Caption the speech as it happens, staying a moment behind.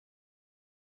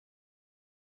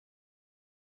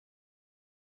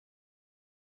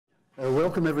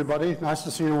Welcome everybody, nice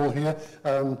to see you all here.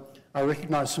 I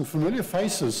recognise some familiar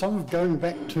faces, some going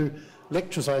back to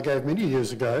lectures I gave many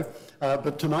years ago,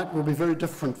 but tonight will be very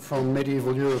different from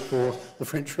medieval Europe or the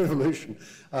French Revolution.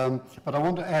 But I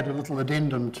want to add a little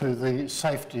addendum to the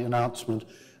safety announcement.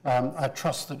 I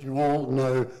trust that you all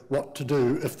know what to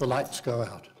do if the lights go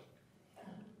out.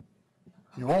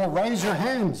 You all raise your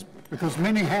hands, because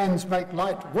many hands make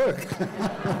light work.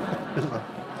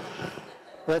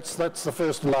 That's the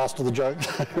first and last of the jokes.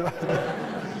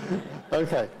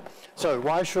 Okay, so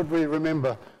why should we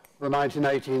remember the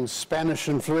 1918 Spanish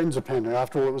influenza pandemic?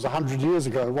 After all, it was 100 years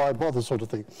ago, why bother, sort of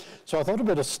thing. So I thought I'd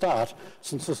better start,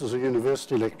 since this is a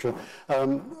university lecture,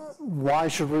 why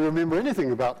should we remember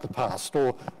anything about the past,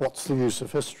 or what's the use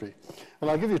of history?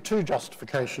 Well, I'll give you two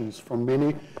justifications from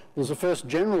many. There's a first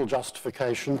general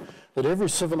justification that every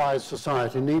civilized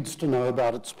society needs to know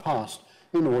about its past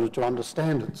in order to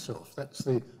understand itself. That's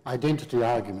the identity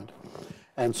argument.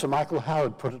 And Sir Michael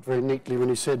Howard put it very neatly when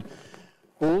he said,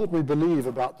 all that we believe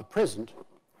about the present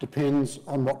depends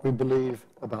on what we believe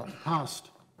about the past.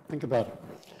 Think about it.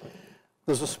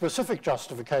 There's a specific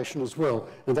justification as well,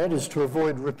 and that is to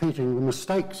avoid repeating the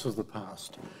mistakes of the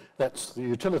past. That's the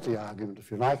utility argument, if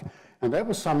you like, and that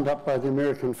was summed up by the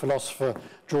American philosopher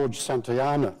George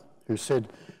Santayana, who said,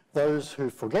 those who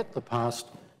forget the past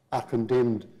are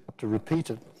condemned to repeat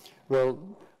it. Well,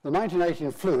 the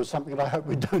 1918 flu is something that I hope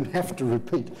we don't have to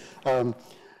repeat, and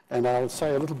I'll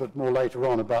say a little bit more later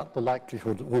on about the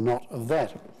likelihood or not of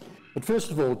that. But first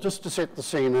of all, just to set the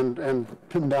scene and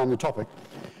pin down the topic,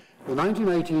 the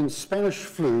 1918 Spanish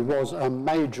flu was a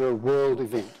major world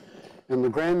event. In the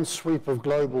grand sweep of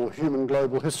human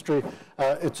global history,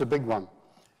 it's a big one.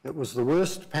 It was the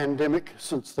worst pandemic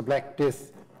since the Black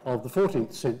Death of the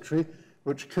 14th century,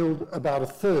 which killed about a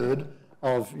third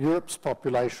of Europe's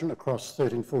population across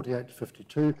 1348 to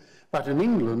 52, but in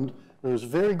England there was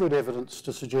very good evidence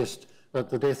to suggest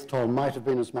that the death toll might have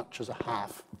been as much as a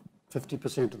half,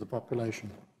 50% of the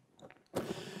population.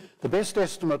 The best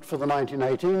estimate for the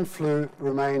 1918 flu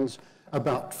remains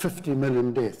about 50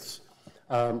 million deaths.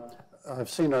 I've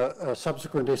seen a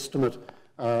subsequent estimate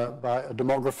by a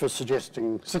demographer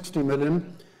suggesting 60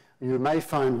 million. You may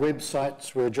find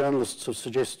websites where journalists have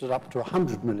suggested up to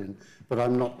 100 million, but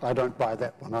I don't buy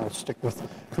that one. I'll stick with,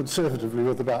 conservatively,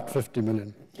 with about 50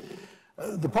 million.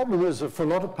 The problem is that for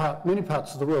many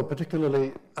parts of the world,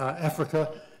 particularly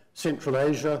Africa, Central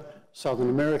Asia, Southern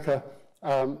America,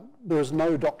 there is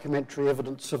no documentary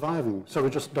evidence surviving, so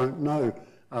we just don't know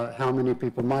how many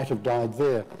people might have died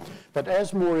there. But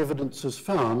as more evidence is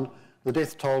found, the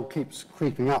death toll keeps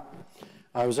creeping up.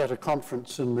 I was at a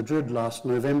conference in Madrid last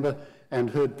November and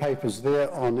heard papers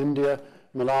there on India,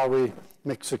 Malawi,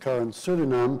 Mexico and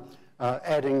Suriname,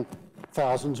 adding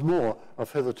thousands more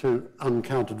of hitherto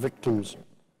uncounted victims.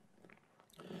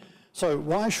 So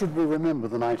why should we remember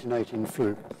the 1918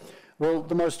 flu? Well,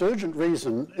 the most urgent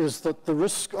reason is that the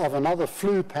risk of another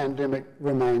flu pandemic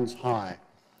remains high.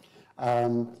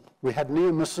 We had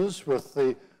near misses with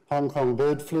the Hong Kong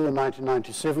bird flu in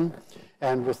 1997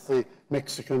 and with the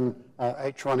Mexican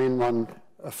H1N1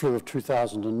 flu of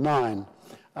 2009.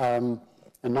 In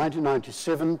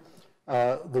 1997,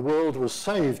 the world was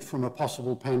saved from a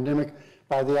possible pandemic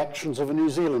by the actions of a New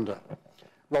Zealander,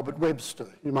 Robert Webster.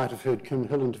 You might have heard Kim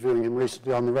Hill interviewing him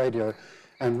recently on the radio.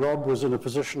 And Rob was in a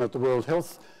position at the World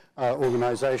Health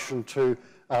Organization to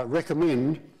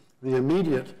recommend the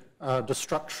immediate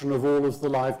destruction of all of the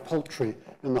live poultry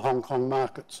in the Hong Kong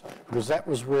markets, because that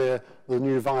was where the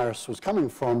new virus was coming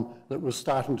from that was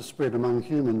starting to spread among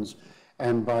humans.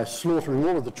 And by slaughtering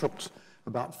all of the chooks,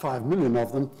 about 5 million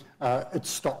of them, it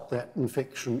stopped that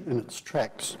infection in its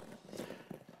tracks.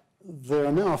 There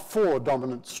are now 4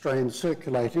 dominant strains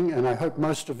circulating, and I hope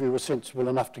most of you were sensible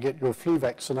enough to get your flu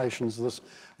vaccinations this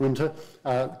winter,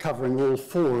 covering all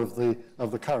 4 of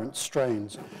the current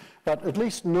strains. But at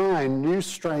least 9 new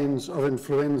strains of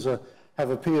influenza have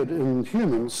appeared in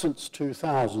humans since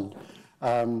 2000.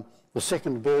 The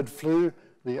second bird flu,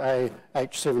 the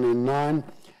AH7N9,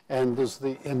 and there's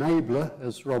the enabler,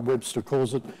 as Rob Webster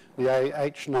calls it, the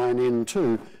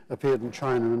AH9N2, appeared in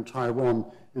China and Taiwan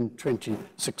in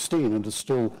 2016 and is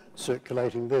still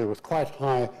circulating there with quite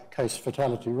high case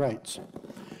fatality rates.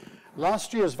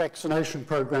 Last year's vaccination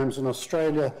programs in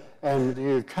Australia and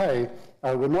the UK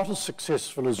were not as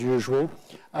successful as usual,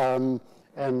 and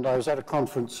I was at a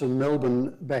conference in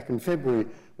Melbourne back in February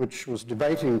which was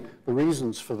debating the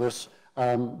reasons for this.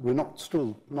 We're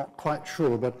still not quite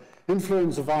sure, but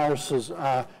influenza viruses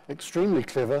are extremely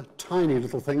clever, tiny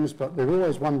little things, but they're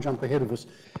always one jump ahead of us,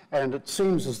 and it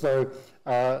seems as though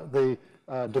the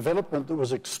development that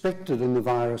was expected in the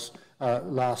virus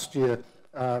last year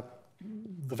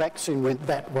the vaccine went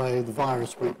that way, the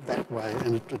virus went that way,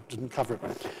 and it didn't cover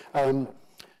it.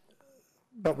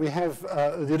 But we have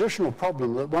the additional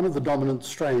problem that one of the dominant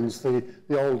strains, the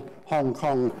old Hong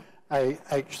Kong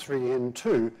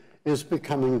H3N2, is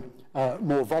becoming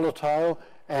more volatile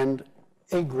and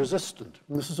egg resistant.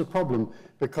 And this is a problem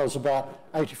because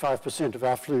about 85% of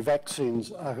our flu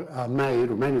vaccines are made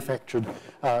or manufactured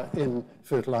in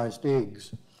fertilized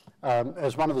eggs.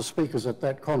 As one of the speakers at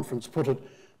that conference put it,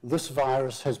 this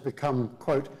virus has become,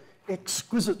 quote,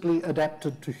 exquisitely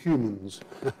adapted to humans.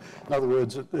 In other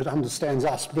words, it understands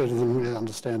us better than we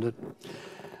understand it.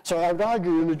 So I would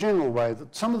argue in a general way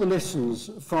that some of the lessons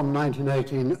from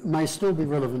 1918 may still be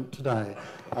relevant today,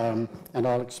 and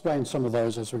I'll explain some of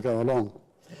those as we go along.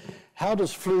 How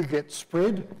does flu get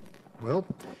spread? Well,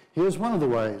 here's one of the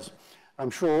ways.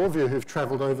 I'm sure all of you who've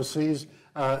travelled overseas,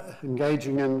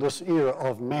 engaging in this era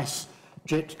of mass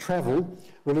jet travel,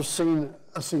 will have seen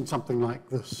something like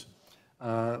this.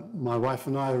 My wife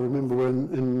and I remember we were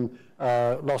in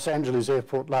Los Angeles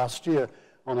airport last year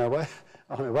on our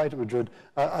way to Madrid.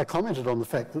 I commented on the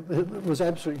fact that it was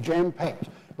absolutely jam-packed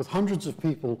with hundreds of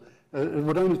people. It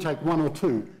would only take one or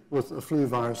two with a flu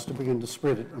virus to begin to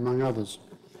spread it, among others.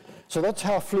 So that's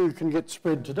how flu can get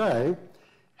spread today.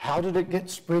 How did it get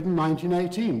spread in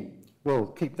 1918? Well,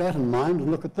 keep that in mind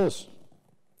and look at this.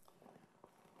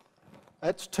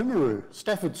 That's Timaru,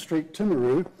 Stafford Street,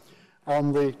 Timaru,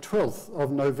 on the 12th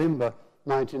of November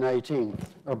 1918.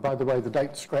 By the way, the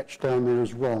date scratched down there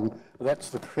is wrong. That's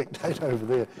the correct date over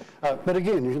there. But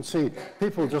again, you can see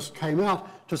people just came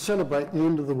out to celebrate the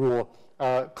end of the war,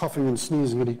 coughing and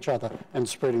sneezing at each other and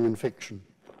spreading infection.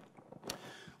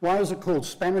 Why is it called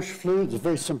Spanish flu? There's a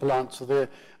very simple answer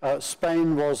there.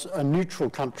 Spain was a neutral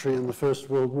country in the First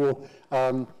World War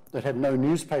that had no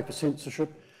newspaper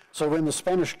censorship. So when the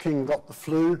Spanish king got the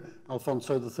flu,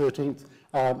 Alfonso XIII,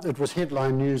 it was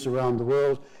headline news around the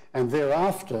world, and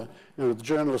thereafter, the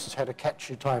journalists had a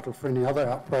catchy title for any other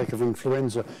outbreak of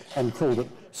influenza and called it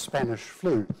Spanish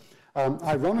flu.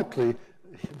 Ironically,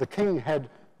 the king had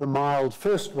the mild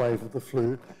first wave of the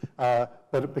flu,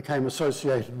 but it became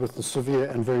associated with the severe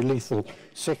and very lethal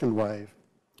second wave.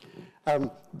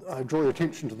 I draw your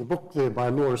attention to the book there by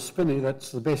Laura Spinney.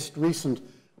 That's the best recent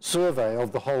survey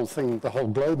of the whole thing, the whole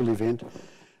global event.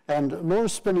 And Laura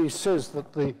Spinney says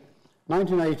that the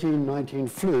 1918-19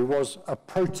 flu was a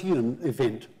protean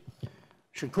event.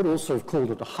 She could also have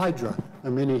called it a hydra, a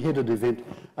many-headed event,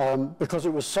 because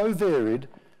it was so varied,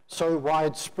 so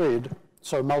widespread,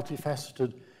 so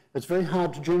multifaceted. It's very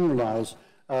hard to generalize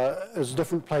as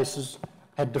different places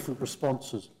had different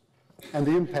responses. And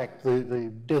the impact,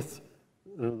 the death,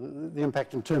 the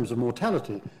impact in terms of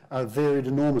mortality varied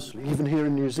enormously. Even here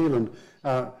in New Zealand,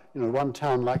 one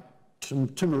town like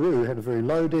Timaru had a very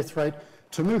low death rate.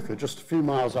 Temuka, just a few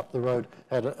miles up the road,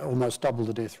 had almost double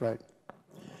the death rate.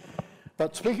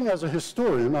 But speaking as a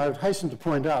historian, I would hasten to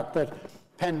point out that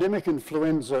pandemic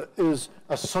influenza is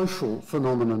a social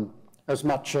phenomenon as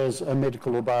much as a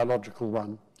medical or biological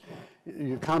one.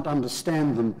 You can't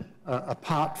understand them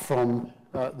apart from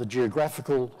the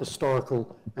geographical,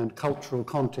 historical, and cultural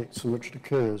context in which it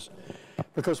occurs,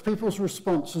 because people's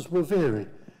responses will vary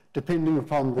depending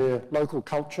upon their local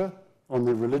culture, on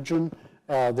their religion,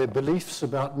 their beliefs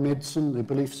about medicine, their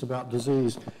beliefs about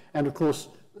disease, and of course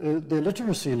their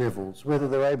literacy levels, whether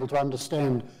they're able to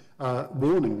understand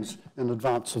warnings in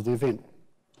advance of the event.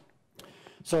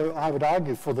 So I would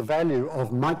argue for the value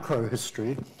of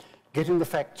micro-history, getting the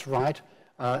facts right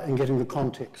and getting the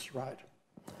context right.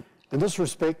 In this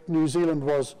respect, New Zealand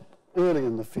was early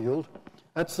in the field.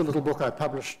 That's the little book I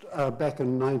published back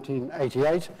in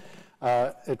 1988.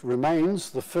 It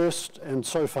remains the first and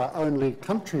so far only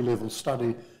country-level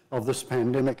study of this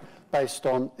pandemic based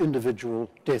on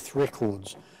individual death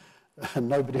records. And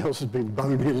nobody else has been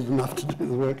boneheaded enough to do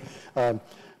the work. And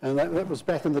that was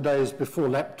back in the days before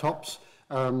laptops.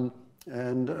 And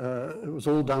it was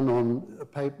all done on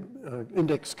paper,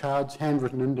 index cards,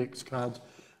 handwritten index cards.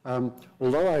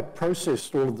 Although I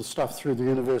processed all of the stuff through the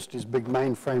university's big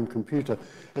mainframe computer,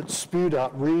 it spewed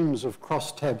out reams of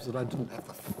crosstabs that I didn't have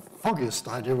the foggiest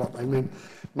idea what they meant.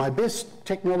 My best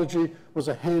technology was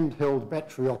a handheld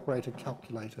battery-operated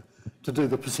calculator to do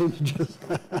the percentages.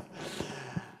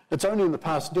 It's only in the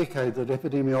past decade that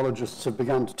epidemiologists have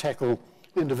begun to tackle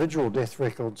individual death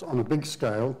records on a big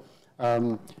scale.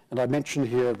 And I mention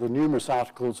here the numerous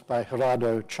articles by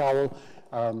Gerardo Chowell,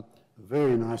 a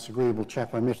very nice, agreeable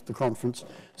chap I met at the conference,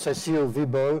 Cécile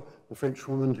Vibo, the French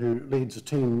woman who leads a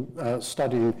team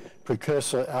studying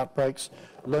precursor outbreaks,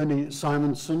 Loni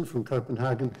Simonsen from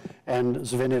Copenhagen, and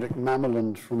Sven-Erik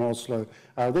Mammerland from Oslo.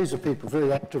 These are people,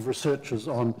 very active researchers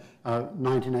on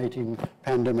 1918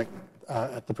 pandemic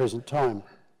at the present time.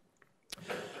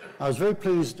 I was very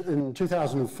pleased in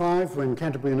 2005 when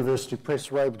Canterbury University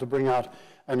Press were able to bring out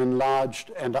an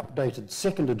enlarged and updated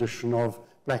second edition of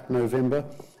Black November.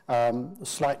 A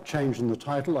slight change in the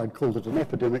title. I'd called it an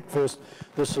epidemic first.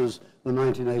 This is the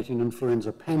 1918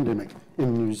 influenza pandemic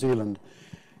in New Zealand.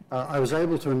 I was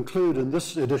able to include in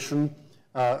this edition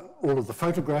all of the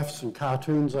photographs and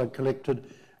cartoons I'd collected,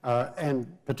 and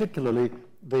particularly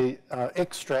the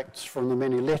extracts from the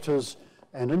many letters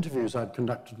and interviews I'd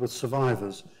conducted with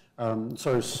survivors.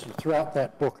 So throughout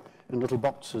that book, in little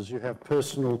boxes, you have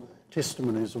personal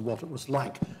testimonies of what it was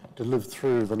like to live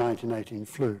through the 1918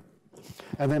 flu.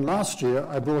 And then last year,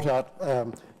 I brought out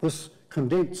this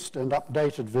condensed and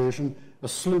updated version, a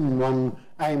slim one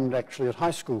aimed actually at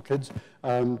high school kids,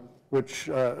 which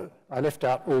I left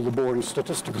out all the boring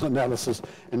statistical analysis,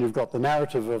 and you've got the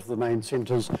narrative of the main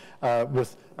centres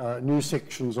with new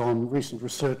sections on recent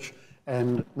research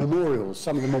and memorials.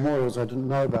 Some of the memorials I didn't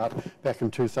know about back in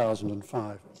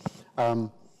 2005.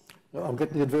 I'll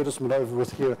get the advertisement over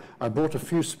with here. I bought a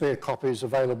few spare copies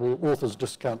available, author's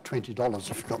discount $20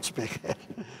 if you've got spare cash.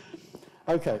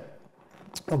 Okay,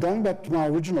 well, going back to my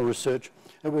original research,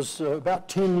 it was about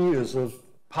 10 years of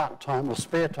part-time or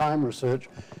spare time research,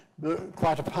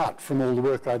 quite apart from all the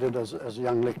work I did as a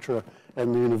young lecturer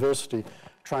in the university,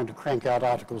 trying to crank out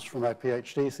articles for my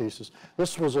PhD thesis.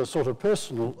 This was a sort of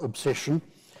personal obsession,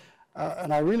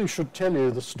 and I really should tell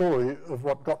you the story of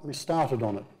what got me started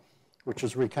on it, which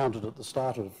is recounted at the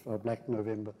start of Black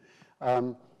November. I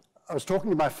was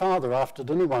talking to my father after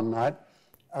dinner one night.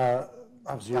 I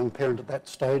was a young parent at that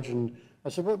stage, and I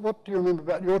said, what do you remember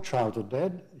about your childhood,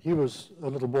 Dad? He was a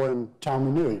little boy in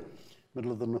Taumanui,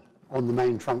 middle of on the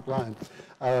main trunk line.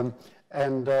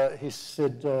 He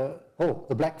said, oh,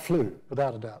 the black flu,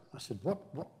 without a doubt. I said, what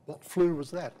flu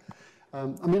was that? I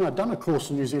mean, I'd done a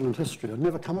course in New Zealand history. I'd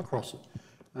never come across it.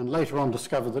 And later on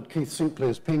discovered that Keith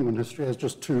Sinclair's Penguin History has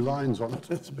just 2 lines on it.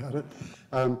 That's about it.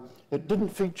 It didn't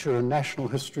feature in national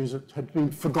histories. It had been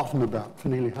forgotten about for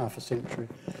nearly half a century.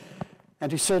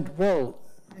 And he said, well,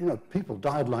 you know, people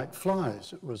died like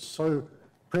flies. It was so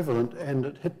prevalent, and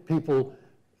it hit people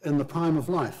in the prime of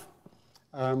life.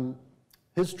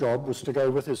 His job was to go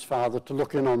with his father to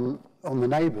look in on the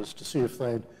neighbours to see if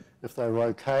they were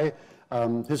okay.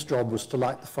 His job was to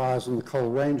light the fires in the coal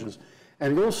ranges.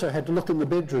 And he also had to look in the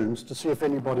bedrooms to see if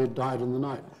anybody had died in the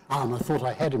night. And I thought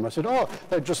I had him. I said, oh,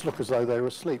 they'd just look as though they were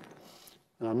asleep.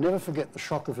 And I'll never forget the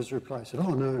shock of his reply. He said,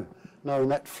 oh, no, in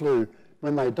that flu,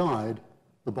 when they died,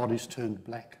 the bodies turned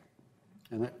black.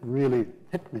 And that really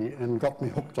hit me and got me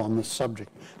hooked on this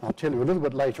subject. I'll tell you a little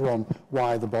bit later on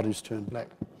why the bodies turned black.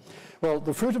 Well,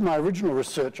 the fruit of my original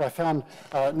research, I found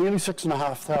nearly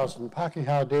 6,500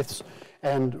 Pākehā deaths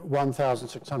and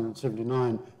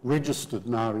 1,679 registered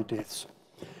Maori deaths.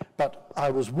 But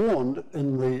I was warned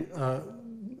in the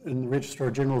Registrar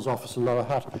General's office in Lower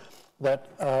Hutt that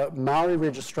Maori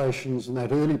registrations in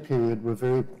that early period were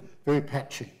very, very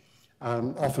patchy,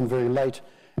 often very late,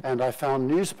 and I found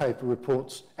newspaper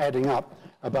reports adding up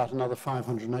about another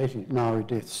 580 Maori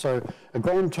deaths. So a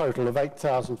grand total of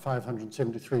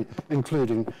 8,573,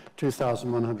 including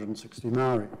 2,160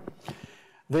 Maori.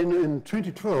 Then in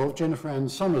 2012, Jennifer Ann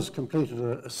Summers completed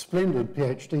a splendid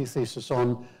PhD thesis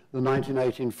on the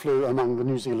 1918 flu among the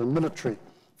New Zealand military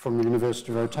from the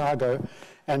University of Otago,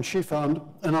 and she found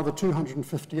another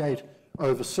 258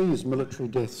 overseas military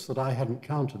deaths that I hadn't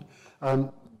counted.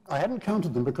 I hadn't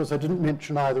counted them because I didn't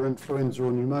mention either influenza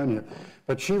or pneumonia,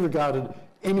 but she regarded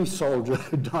any soldier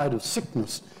who died of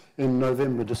sickness in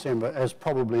November, December as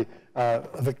probably a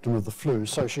victim of the flu,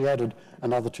 so she added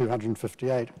another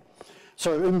 258.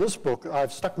 So in this book,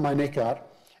 I've stuck my neck out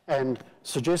and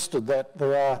suggested that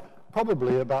there are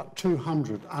probably about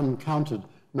 200 uncounted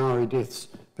Maori deaths,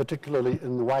 particularly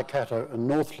in the Waikato and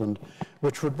Northland,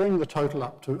 which would bring the total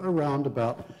up to around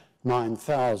about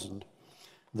 9,000.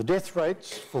 The death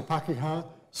rates for Pākehā,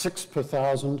 6 per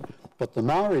 1,000, but the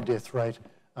Maori death rate,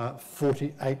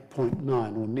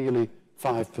 48.9, or nearly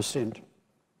 5%.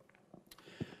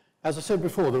 As I said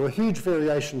before, there were huge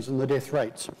variations in the death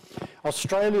rates.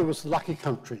 Australia was the lucky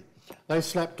country. They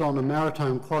slapped on a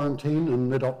maritime quarantine in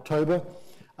mid-October.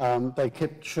 They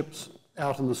kept ships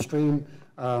out in the stream.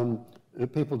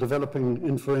 People developing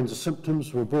influenza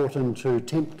symptoms were brought into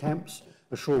tent camps.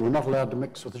 Ashore were not allowed to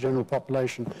mix with the general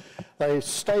population. They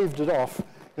staved it off.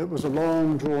 It was a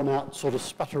long, drawn-out sort of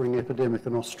sputtering epidemic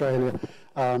in Australia.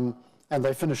 and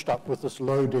they finished up with this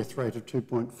low death rate of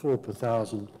 2.4 per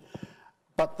thousand.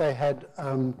 But they had,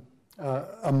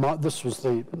 this was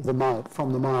from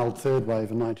the mild third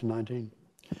wave in 1919.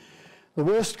 The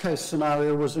worst case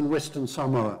scenario was in Western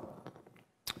Samoa,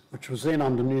 which was then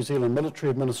under New Zealand military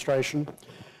administration.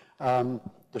 The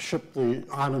ship, the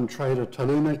island trader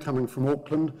Talune, coming from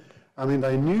Auckland, I mean,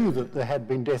 they knew that there had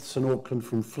been deaths in Auckland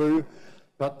from flu,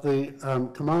 but the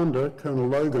commander, Colonel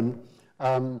Logan,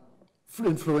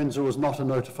 influenza was not a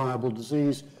notifiable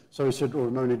disease, so he said, oh,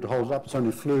 no need to hold it up, it's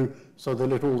only flu, so they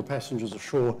let all the passengers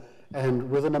ashore, and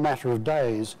within a matter of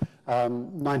days,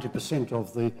 90%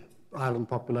 of the island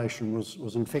population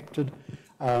was infected,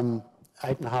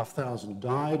 8,500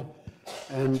 died,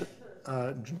 and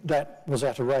that was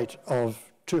at a rate of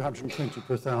 220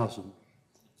 per thousand.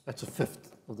 That's a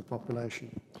fifth of the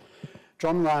population.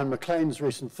 John Ryan McLean's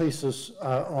recent thesis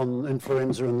on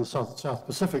influenza in the South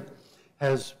Pacific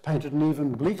has painted an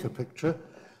even bleaker picture,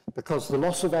 because the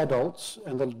loss of adults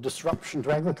and the disruption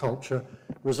to agriculture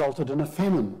resulted in a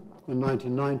famine in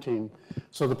 1919.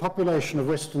 So the population of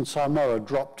Western Samoa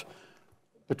dropped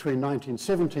between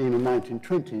 1917 and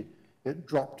 1920. It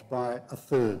dropped by a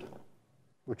third,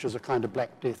 which is a kind of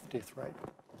Black Death death rate.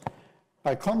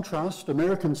 By contrast,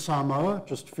 American Samoa,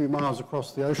 just a few miles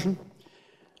across the ocean,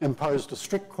 imposed a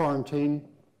strict quarantine.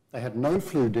 They had no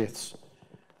flu deaths.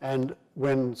 And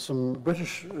when some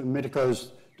British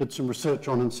medicos did some research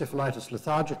on encephalitis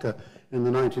lethargica in the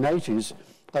 1980s,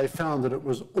 they found that it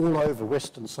was all over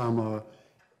Western Samoa.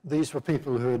 These were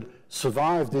people who had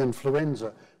survived the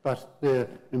influenza, but their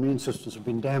immune systems had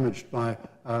been damaged by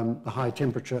the high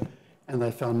temperature, and they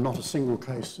found not a single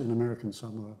case in American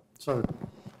Samoa. So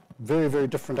very, very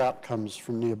different outcomes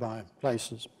from nearby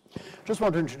places. Just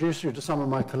want to introduce you to some of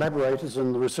my collaborators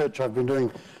in the research I've been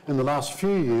doing in the last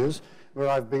few years, where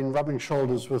I've been rubbing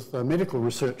shoulders with medical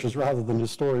researchers rather than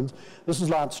historians. This is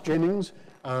Lance Jennings,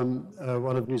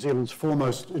 one of New Zealand's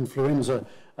foremost influenza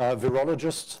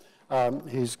virologists.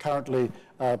 He's currently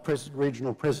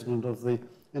regional president of the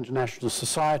International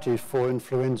Society for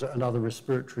Influenza and Other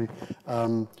Respiratory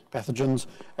Pathogens,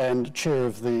 and chair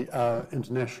of the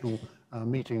International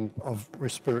Meeting of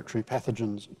Respiratory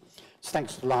Pathogens. It's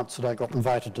thanks to Lance that I got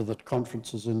invited to the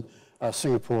conferences in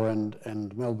Singapore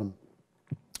and Melbourne.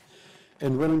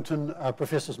 In Wellington,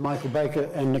 Professors Michael Baker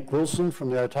and Nick Wilson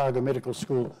from the Otago Medical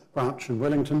School branch in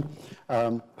Wellington,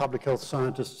 public health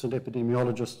scientists and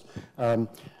epidemiologists.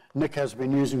 Nick has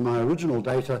been using my original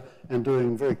data and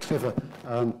doing very clever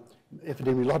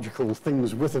epidemiological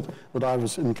things with it that I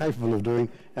was incapable of doing,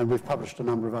 and we've published a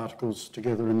number of articles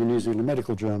together in the New Zealand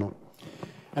Medical Journal.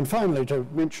 And finally, to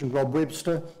mention Rob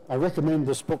Webster, I recommend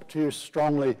this book to you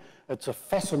strongly. It's a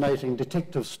fascinating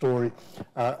detective story,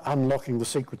 unlocking the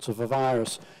secrets of a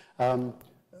virus.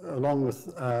 Along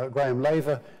with Graham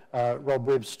Laver, Rob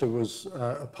Webster was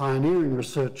a pioneering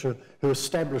researcher who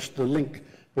established the link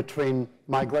between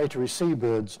migratory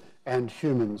seabirds and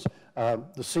humans.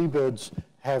 The seabirds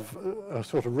have a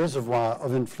sort of reservoir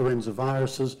of influenza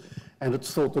viruses, and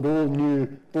it's thought that all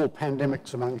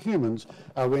pandemics among humans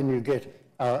are when you get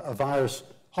a virus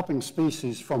hopping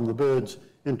species from the birds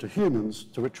into humans,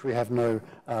 to which we have no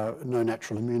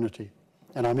natural immunity.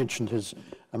 And I mentioned his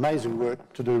amazing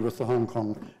work to do with the Hong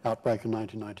Kong outbreak in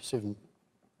 1997.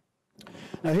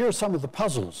 Now here are some of the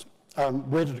puzzles.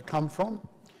 Where did it come from?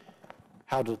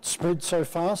 How did it spread so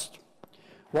fast?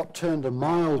 What turned a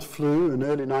mild flu in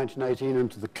early 1918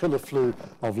 into the killer flu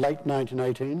of late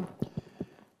 1918?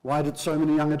 Why did so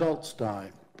many young adults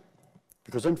die?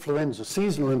 Because influenza,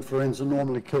 seasonal influenza,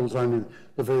 normally kills only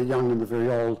the very young and the very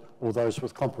old, or those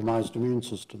with compromised immune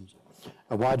systems.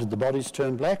 Why did the bodies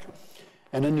turn black?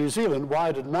 And in New Zealand,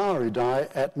 why did Maori die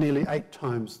at nearly 8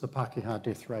 times the Pākehā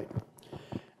death rate?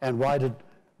 And why did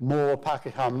more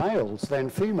Pākehā males than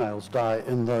females die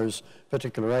in those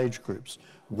particular age groups?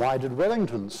 Why did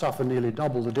Wellington suffer nearly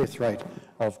double the death rate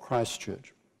of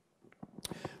Christchurch?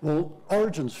 Well,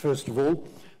 origins, first of all.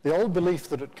 The old belief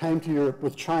that it came to Europe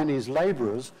with Chinese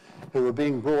labourers who were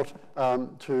being brought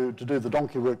to do the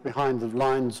donkey work behind the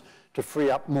lines to free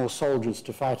up more soldiers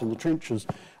to fight in the trenches,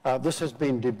 this has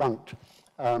been debunked.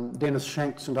 Dennis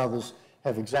Shanks and others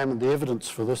have examined the evidence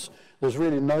for this. There's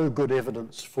really no good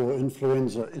evidence for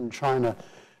influenza in China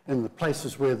in the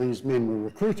places where these men were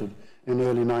recruited in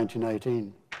early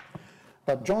 1918.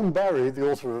 But John Barry,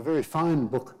 the author of a very fine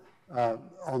book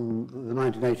on the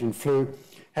 1918 flu,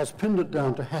 has pinned it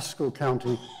down to Haskell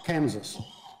County, Kansas,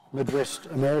 Midwest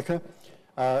America.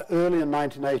 Early in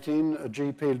 1918, a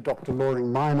GP, Dr.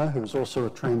 Loring Minor, who was also a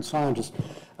trained scientist,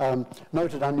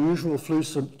 noted unusual flu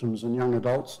symptoms in young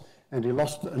adults, and he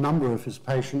lost a number of his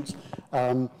patients.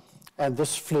 And and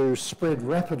this flu spread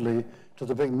rapidly to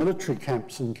the big military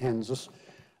camps in Kansas.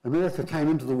 America came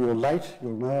into the war late,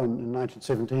 you'll know, in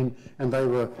 1917, and they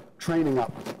were training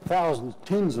up thousands,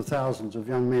 tens of thousands of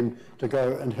young men to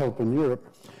go and help in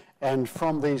Europe. And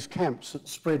from these camps, it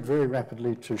spread very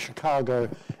rapidly to Chicago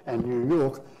and New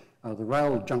York, the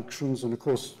rail junctions, and of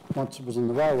course, once it was in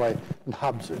the railway and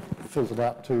hubs, it filtered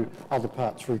out to other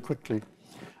parts very quickly.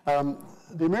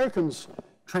 The Americans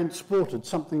transported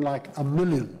something like 1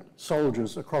 million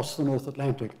soldiers across the North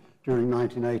Atlantic during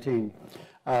 1918,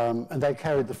 and they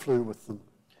carried the flu with them.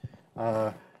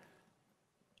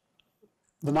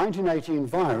 The 1918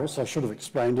 virus, I should have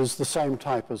explained, is the same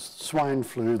type as swine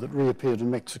flu that reappeared in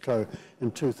Mexico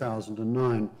in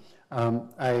 2009,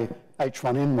 a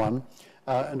H1N1,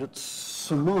 and it's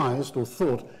surmised or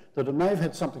thought that it may have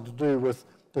had something to do with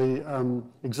the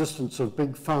existence of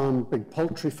big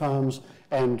poultry farms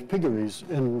and piggeries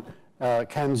in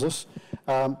Kansas,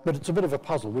 but it's a bit of a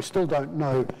puzzle. We still don't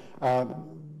know,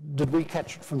 did we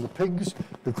catch it from the pigs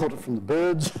who caught it from the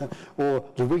birds, or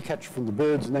did we catch it from the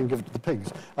birds and then give it to the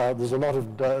pigs? There's a lot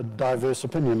of diverse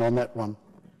opinion on that one.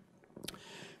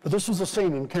 But this was the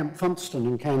scene in Camp Funston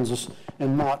in Kansas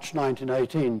in March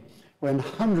 1918, when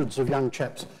hundreds of young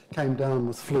chaps came down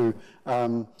with flu,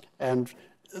 and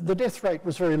the death rate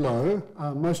was very low.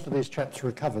 Most of these chaps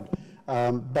recovered,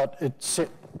 but it set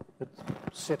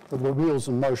the wheels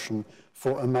in motion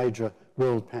for a major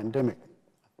world pandemic.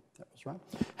 That was right.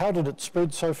 How did it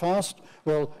spread so fast?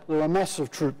 Well, there were massive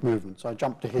troop movements. I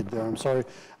jumped ahead there, I'm sorry.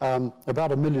 About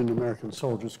 1 million American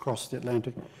soldiers crossed the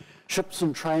Atlantic. Ships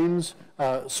and trains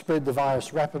spread the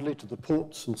virus rapidly to the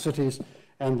ports and cities,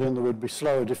 and then there would be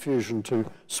slower diffusion to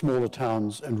smaller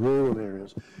towns and rural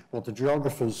areas, what the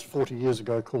geographers 40 years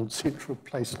ago called central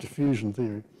place diffusion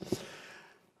theory.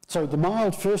 So the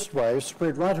mild first wave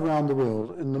spread right around the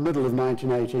world in the middle of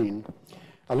 1918.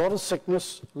 A lot of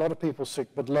sickness, a lot of people sick,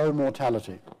 but low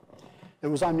mortality. It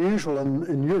was unusual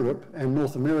in Europe and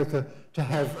North America to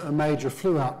have a major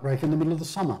flu outbreak in the middle of the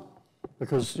summer,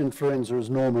 because influenza is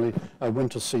normally a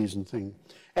winter season thing.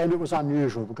 And it was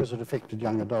unusual because it affected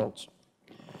young adults.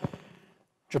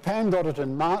 Japan got it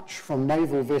in March from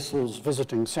naval vessels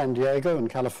visiting San Diego in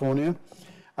California.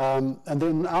 And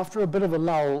then after a bit of a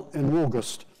lull in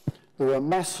August, there were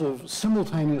massive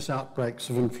simultaneous outbreaks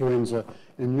of influenza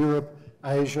in Europe,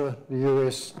 Asia, the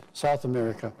US, South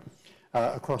America,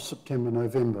 across September,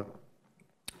 November.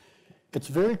 It's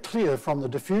very clear from the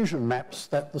diffusion maps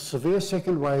that the severe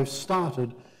second wave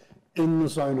started in the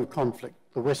zone of conflict,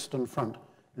 the Western Front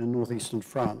in northeastern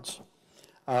France.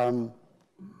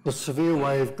 The severe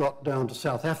wave got down to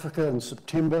South Africa in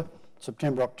September,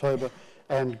 October,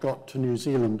 and got to New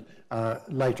Zealand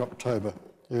late October,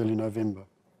 early November.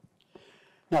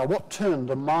 Now, what turned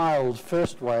a mild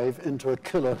first wave into a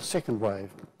killer second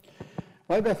wave?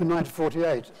 Way back in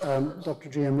 1948, Dr.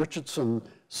 G.M. Richardson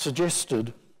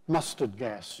suggested mustard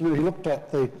gas. You know, he looked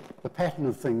at the pattern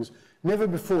of things. Never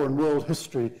before in world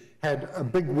history had a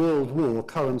big world war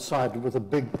coincided with a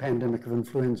big pandemic of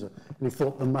influenza, and he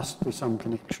thought there must be some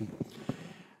connection.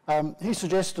 He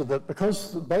suggested that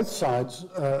because both sides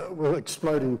were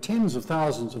exploding tens of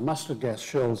thousands of mustard gas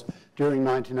shells during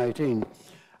 1918,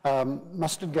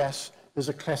 mustard gas is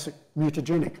a classic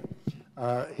mutagenic.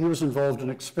 He was involved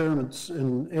in experiments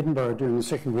in Edinburgh during the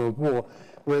Second World War,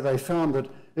 where they found that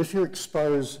if you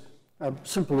expose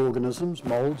simple organisms,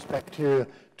 molds, bacteria,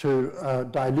 to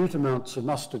dilute amounts of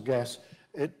mustard gas,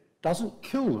 it doesn't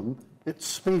kill them, it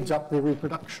speeds up their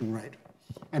reproduction rate.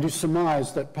 And he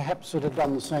surmised that perhaps it had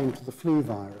done the same to the flu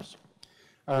virus.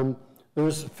 There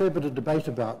was a fair bit of debate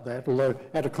about that, although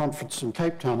at a conference in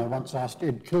Cape Town I once asked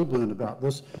Ed Kilburn about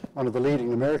this, one of the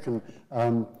leading American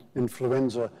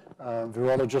influenza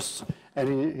virologists,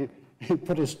 and he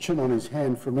put his chin on his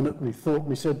hand for a minute and he thought, and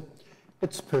he said,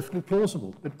 it's perfectly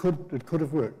plausible. It could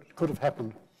have worked. It could have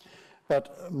happened.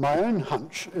 But my own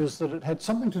hunch is that it had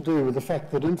something to do with the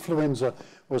fact that influenza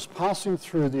was passing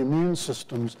through the immune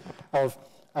systems of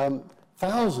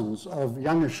thousands of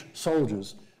youngish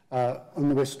soldiers on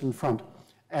the Western Front,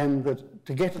 and that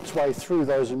to get its way through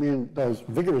those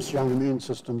vigorous young immune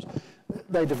systems,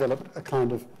 they developed a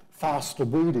kind of faster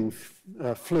breeding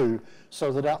flu,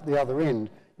 so that out the other end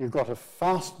you've got a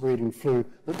fast breeding flu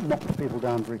that knocked people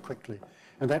down very quickly.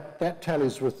 And that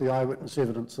tallies with the eyewitness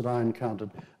evidence that I encountered.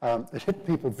 It hit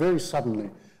people very suddenly.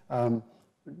 A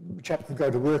chap could go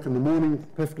to work in the morning,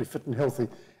 perfectly fit and healthy,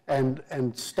 and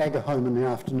stagger home in the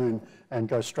afternoon and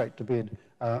go straight to bed.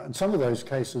 In some of those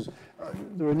cases,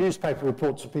 there were newspaper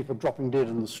reports of people dropping dead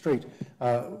in the street.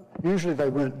 Usually they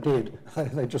weren't dead,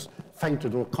 they just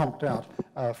fainted or conked out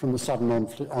from the sudden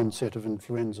onset of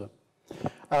influenza.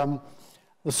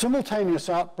 The simultaneous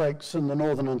outbreaks in the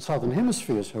northern and southern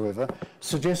hemispheres, however,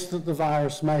 suggest that the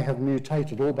virus may have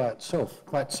mutated all by itself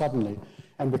quite suddenly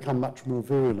and become much more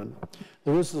virulent.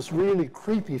 There is this really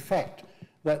creepy fact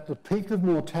that the peak of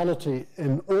mortality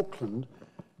in Auckland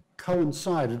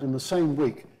coincided in the same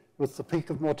week with the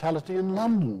peak of mortality in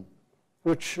London,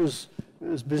 which is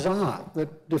bizarre.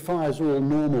 That defies all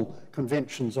normal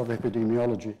conventions of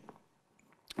epidemiology.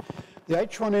 The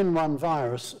H1N1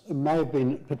 virus may have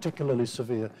been particularly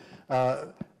severe.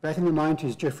 Back in the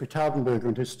 90s, Geoffrey Rice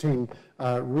and his team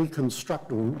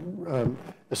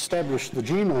established the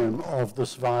genome of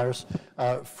this virus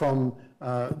from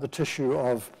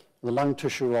the lung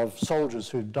tissue of soldiers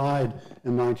who died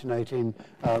in 1918.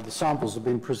 The samples have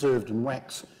been preserved in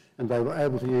wax, and they were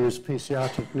able to use PCR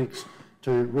techniques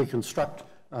to reconstruct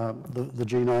the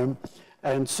genome.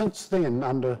 And since then,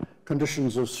 under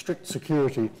conditions of strict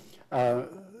security,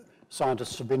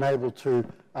 scientists have been able to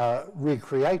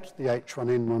recreate the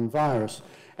H1N1 virus.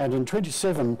 And in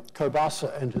 27,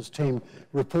 Kobasa and his team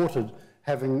reported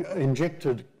having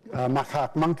injected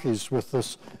macaque monkeys with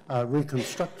this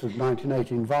reconstructed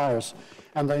 1918 virus,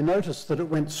 and they noticed that it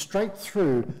went straight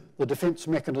through the defense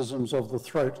mechanisms of the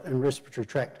throat and respiratory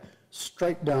tract,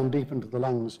 straight down deep into the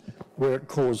lungs, where it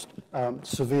caused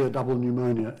severe double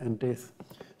pneumonia and death.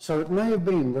 So it may have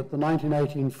been that the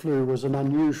 1918 flu was an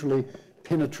unusually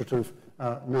penetrative,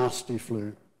 nasty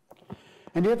flu.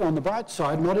 And yet, on the bright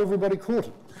side, not everybody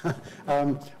caught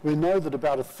it. We know that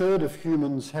about a third of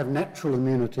humans have natural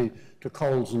immunity to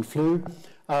colds and flu,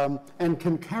 and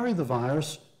can carry the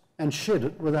virus and shed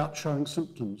it without showing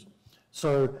symptoms.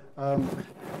 So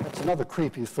that's another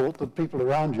creepy thought, that people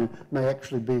around you may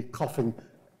actually be coughing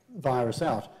virus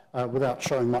out without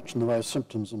showing much in the way of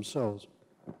symptoms themselves.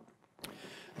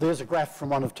 There's a graph from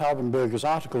one of Taubenberger's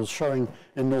articles showing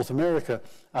in North America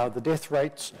the death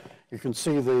rates. You can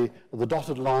see the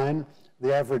dotted line,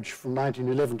 the average from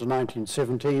 1911 to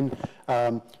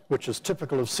 1917, which is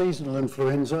typical of seasonal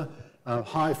influenza,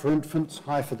 high for infants,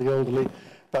 high for the elderly.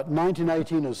 But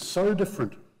 1918 is so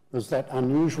different. There's that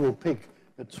unusual peak.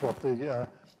 It's what the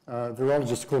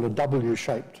virologists call a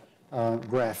W-shaped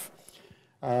graph.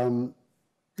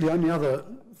 The only other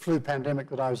flu pandemic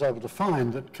that I was able to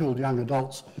find that killed young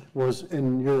adults was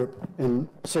in Europe in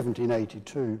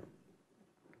 1782.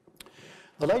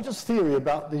 The latest theory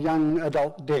about the young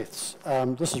adult deaths,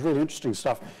 this is really interesting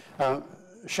stuff.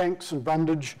 Shanks and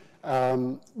Brundage,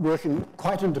 working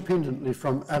quite independently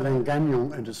from Alain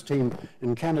Gagnon and his team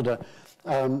in Canada,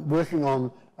 working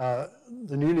on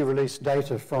the newly released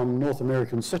data from North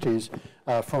American cities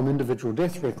from individual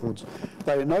death records.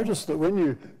 They noticed that when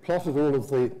you plotted all of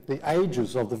the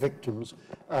ages of the victims,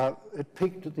 it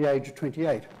peaked at the age of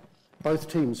 28.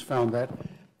 Both teams found that,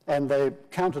 and they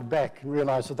counted back and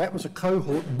realized that that was a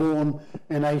cohort born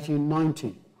in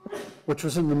 1890, which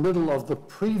was in the middle of the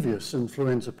previous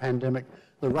influenza pandemic,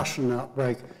 the Russian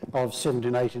outbreak of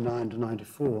 1789 to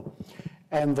 94.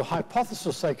 And the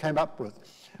hypothesis they came up with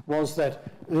was that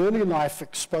early life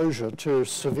exposure to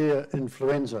severe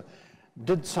influenza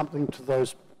did something to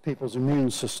those people's immune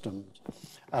systems.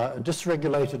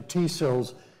 Dysregulated T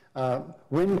cells,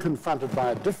 when confronted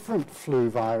by a different flu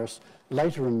virus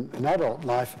later in adult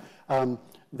life,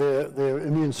 their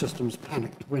immune systems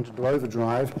panicked, went into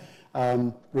overdrive,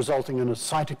 resulting in a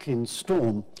cytokine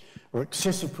storm or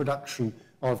excessive production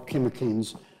of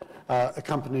chemokines,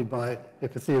 accompanied by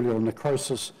epithelial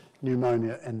necrosis,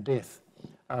 pneumonia, and death.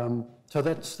 So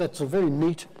that's a very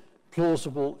neat,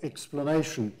 plausible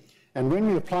explanation. And when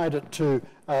we applied it to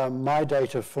my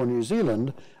data for New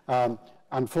Zealand,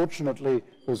 unfortunately,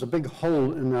 there's a big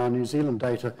hole in our New Zealand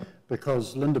data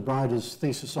because Linda Bryder's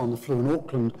thesis on the flu in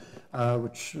Auckland,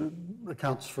 which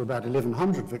accounts for about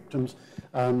 1,100 victims,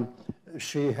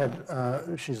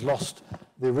 she's lost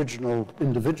the original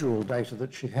individual data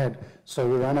that she had, so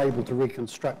we were unable to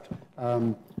reconstruct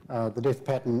the death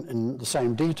pattern in the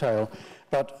same detail.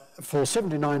 But for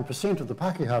 79% of the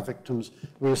Pākehā victims,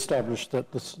 we established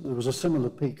that there was a similar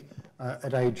peak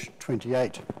at age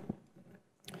 28.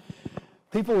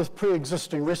 People with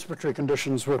pre-existing respiratory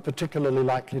conditions were particularly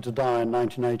likely to die in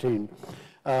 1918.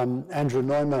 Andrew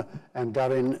Neumer and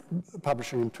Garin,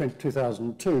 publishing in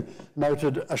 2002,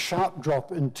 noted a sharp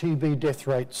drop in TB death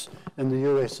rates in the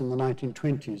US in the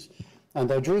 1920s. And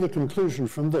they drew the conclusion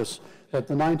from this that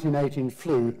the 1918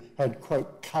 flu had,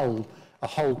 quote, culled a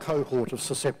whole cohort of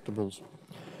susceptibles.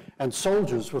 And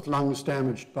soldiers with lungs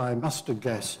damaged by mustard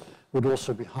gas would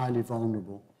also be highly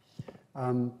vulnerable.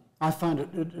 I find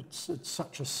it's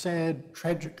such a sad,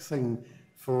 tragic thing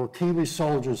for Kiwi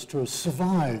soldiers to have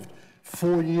survived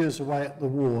 4 years away at the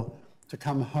war, to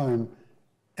come home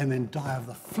and then die of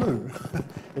the flu.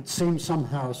 it seems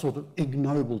somehow a sort of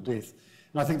ignoble death.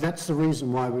 And I think that's the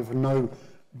reason why we've no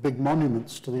big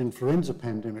monuments to the influenza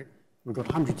pandemic. We've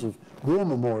got hundreds of war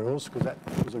memorials because that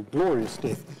was a glorious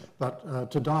death,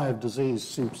 but to die of disease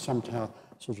seems somehow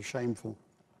sort of shameful.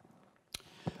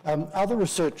 Other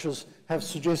researchers have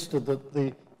suggested that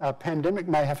the pandemic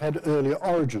may have had earlier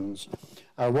origins.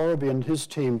 Warraby and his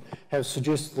team have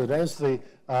suggested that as the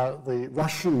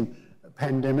Russian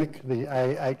pandemic, the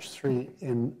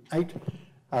H3N8,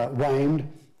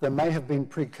 waned, there may have been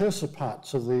precursor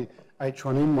parts of the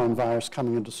H1N1 virus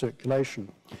coming into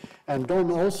circulation. And Don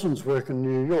Olson's work in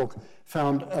New York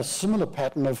found a similar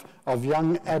pattern of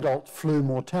young adult flu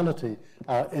mortality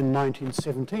in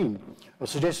 1917,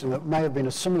 suggesting that it may have been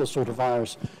a similar sort of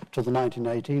virus to the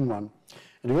 1918 one.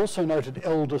 And he also noted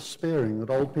elder sparing, that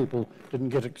old people didn't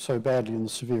get it so badly in the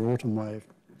severe autumn wave.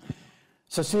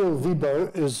 Cecile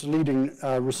Vibo is leading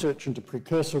research into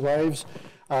precursor waves,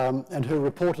 and her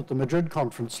report at the Madrid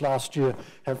conference last year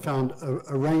have found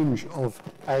a range of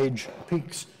age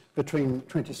peaks between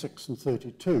 26 and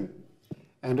 32.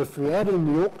 And if we add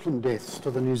in the Auckland deaths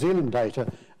to the New Zealand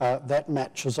data, that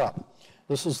matches up.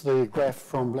 This is the graph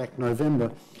from Black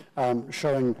November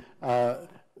showing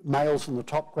males in the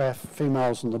top graph,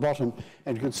 females in the bottom,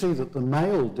 and you can see that the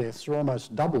male deaths are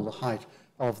almost double the height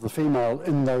of the female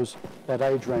in that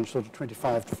age range, sort of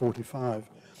 25 to 45.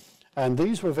 And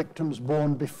these were victims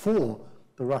born before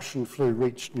the Russian flu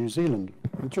reached New Zealand.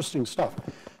 Interesting stuff.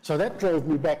 So that drove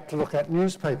me back to look at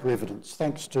newspaper evidence,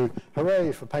 thanks to,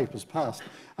 hooray for papers past.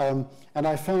 And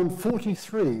I found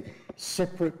 43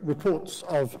 separate reports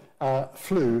of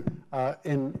flu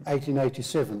in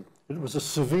 1887. It was a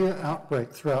severe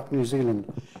outbreak throughout New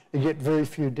Zealand, and yet very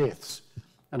few deaths.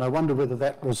 And I wonder whether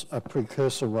that was a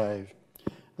precursor wave.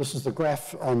 This is the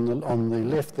graph on the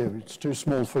left there. It's too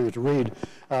small for you to read,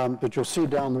 but you'll see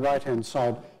down the right-hand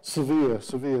side, severe,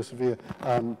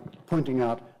 pointing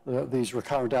out these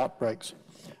recurrent outbreaks.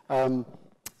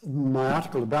 My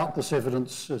article about this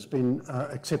evidence has been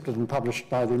accepted and published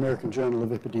by the American Journal of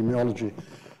Epidemiology.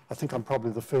 I think I'm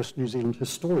probably the first New Zealand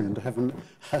historian to have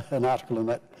an article in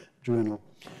that journal.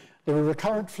 There were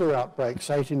recurrent flu outbreaks,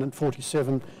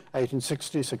 1847,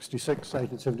 1860, 66,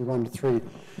 1871 to 3,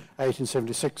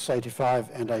 1876, 85,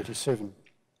 and 87.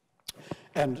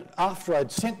 And after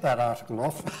I'd sent that article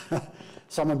off,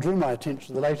 someone drew my attention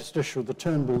to the latest issue of the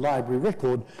Turnbull Library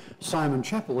Record. Simon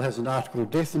Chappell has an article,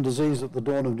 Death and Disease at the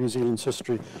Dawn of New Zealand's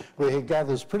History, where he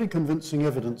gathers pretty convincing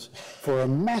evidence for a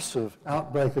massive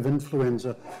outbreak of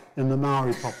influenza in the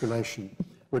Maori population,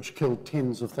 which killed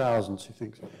tens of thousands, he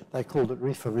thinks. They called it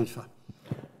rifa.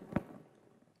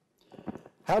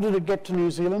 How did it get to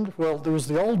New Zealand? Well, there was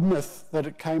the old myth that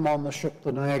it came on the ship,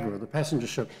 the Niagara, the passenger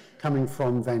ship coming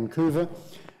from Vancouver.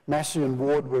 Massey and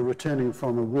Ward were returning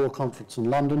from a war conference in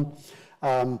London.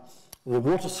 The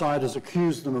watersiders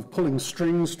accused them of pulling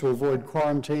strings to avoid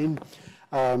quarantine.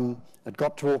 It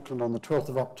got to Auckland on the 12th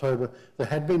of October. There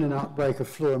had been an outbreak of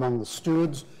flu among the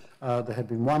stewards. There had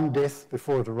been one death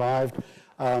before it arrived.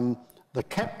 The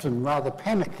captain, rather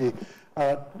panicky,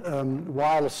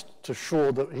 wirelessed to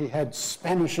shore that he had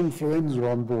Spanish influenza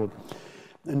on board.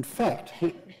 In fact,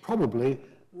 probably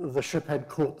the ship had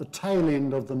caught the tail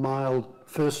end of the mild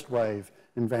first wave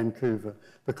in Vancouver,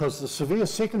 because the severe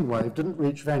second wave didn't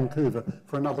reach Vancouver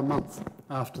for another month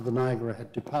after the Niagara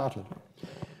had departed.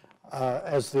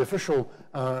 As the official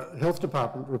health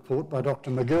department report by Dr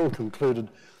McGill concluded,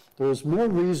 there was more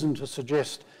reason to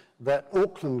suggest that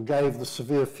Auckland gave the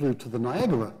severe flu to the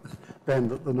Niagara than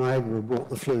that the Niagara brought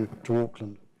the flu to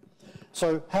Auckland.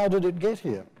 So how did it get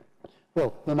here?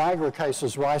 Well, the Niagara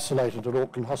cases were isolated at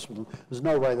Auckland Hospital. There's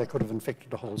no way they could have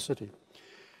infected a whole city.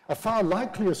 A far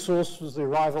likelier source was the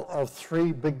arrival of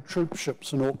 3 big troop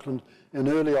ships in Auckland in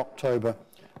early October,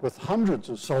 with hundreds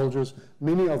of soldiers,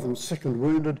 many of them sick and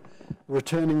wounded,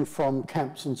 returning from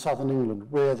camps in southern England,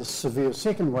 where the severe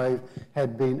second wave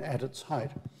had been at its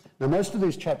height. Now, most of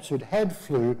these chaps who'd had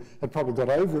flu had probably got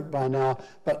over it by now,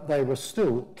 but they were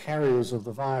still carriers of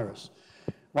the virus.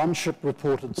 One ship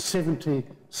reported 70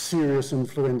 serious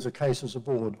influenza cases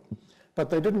aboard, but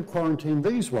they didn't quarantine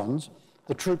these ones.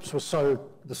 The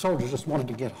soldiers just wanted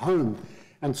to get home,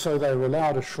 and so they were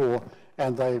allowed ashore,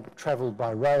 and they travelled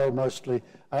by rail mostly,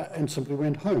 and simply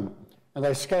went home. And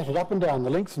they scattered up and down the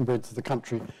length and breadth of the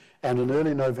country, and in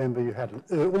early November you had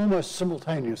an almost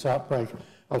simultaneous outbreak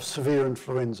of severe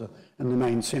influenza in the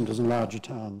main centres and larger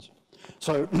towns.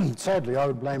 So sadly, I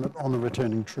would blame it on the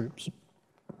returning troops.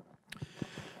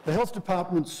 The health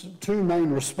department's 2 main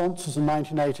responses in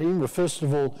 1918 were, first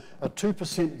of all, a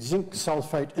 2% zinc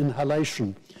sulfate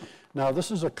inhalation. Now, this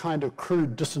is a kind of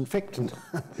crude disinfectant.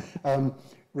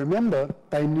 Remember,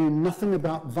 they knew nothing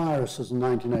about viruses in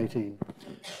 1918.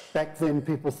 Back then,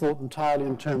 people thought entirely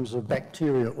in terms of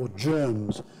bacteria or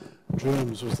germs.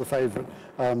 Germs was the favourite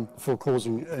for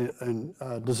causing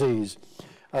disease.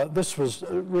 This was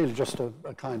really just a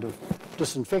kind of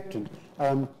disinfectant,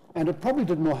 and it probably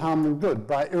did more harm than good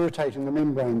by irritating the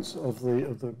membranes of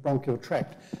the bronchial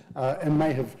tract, and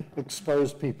may have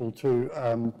exposed people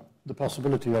to the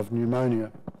possibility of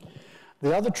pneumonia.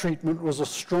 The other treatment was a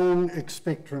strong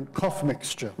expectorant cough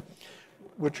mixture,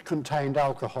 which contained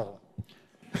alcohol.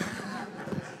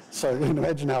 So you can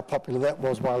imagine how popular that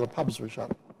was while the pubs were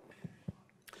shut.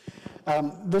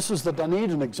 This is the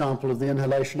Dunedin example of the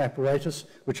inhalation apparatus,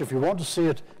 which, if you want to see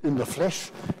it in the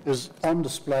flesh, is on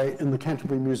display in the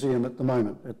Canterbury Museum at the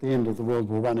moment, at the end of the World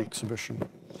War I exhibition.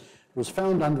 It was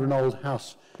found under an old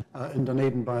house in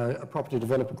Dunedin by a property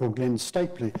developer called Glenn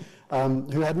Stapley,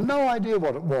 who had no idea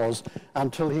what it was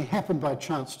until he happened by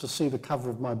chance to see the cover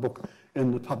of my book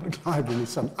in the public library, and he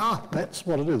said, "Ah, that's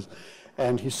what it is."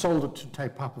 And he sold it to Te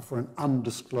Papa for an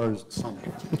undisclosed sum.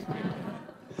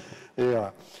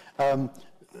 Yeah.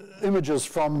 Images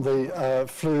from the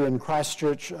flu in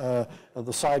Christchurch, the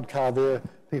sidecar there,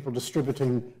 people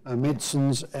distributing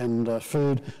medicines and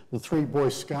food, the 3 Boy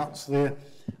Scouts there.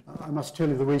 I must tell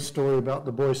you the wee story about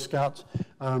the Boy Scouts.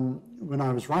 When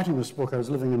I was writing this book, I was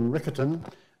living in Riccarton,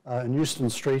 in Euston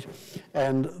Street,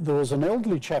 and there was an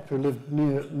elderly chap who lived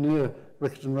near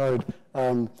Riccarton Road,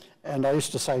 and I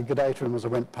used to say good day to him as I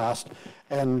went past,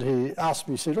 and he asked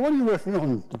me, he said, "What are you working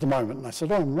on at the moment?" And I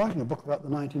said, "Oh, I'm writing a book about the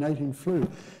 1918 flu." And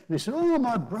he said, "Oh,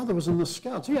 my brother was in the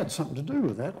Scouts. He had something to do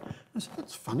with that." I said,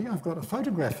 "That's funny. I've got a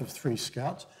photograph of 3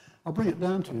 Scouts. I'll bring it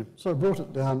down to you." So I brought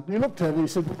it down. He looked at it and he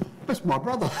said, "That's my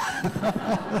brother."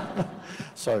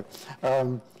 So,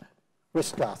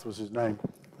 Westgarth was his name.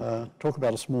 Talk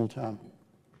about a small town.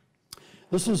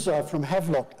 This is from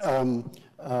Havelock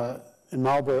in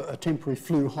Marlborough, a temporary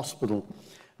flu hospital.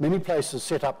 Many places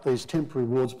set up these temporary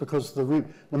wards because the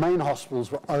main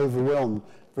hospitals were overwhelmed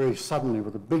very suddenly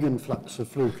with a big influx of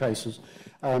flu cases.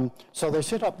 So they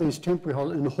set up these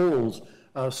temporary in halls,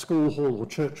 school hall or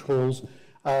church halls.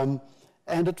 And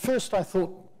at first I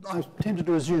tended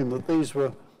to assume that these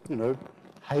were,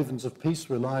 havens of peace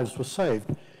where lives were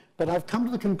saved. But I've come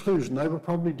to the conclusion they were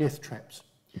probably death traps,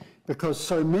 because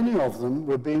so many of them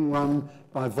were being run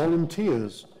by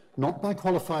volunteers, not by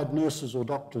qualified nurses or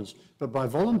doctors, but by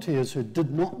volunteers who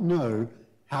did not know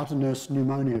how to nurse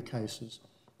pneumonia cases.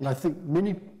 And I think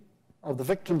many of the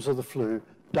victims of the flu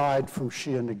died from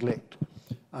sheer neglect.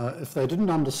 If they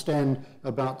didn't understand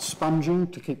about sponging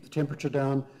to keep the temperature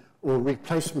down or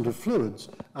replacement of fluids,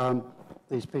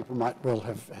 these people might well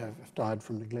have died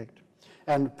from neglect.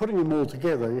 And putting them all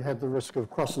together, you had the risk of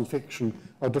cross-infection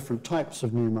of different types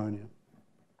of pneumonia.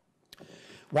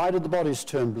 Why did the bodies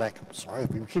turn black? Sorry,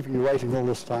 I've been keeping you waiting all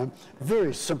this time.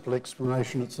 Very simple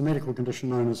explanation. It's a medical condition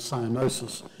known as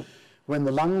cyanosis. When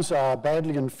the lungs are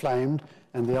badly inflamed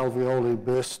and the alveoli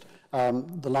burst,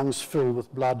 the lungs fill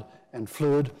with blood and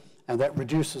fluid, and that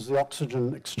reduces the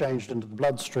oxygen exchanged into the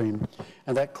bloodstream,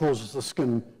 and that causes the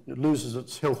skin, it loses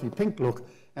its healthy pink look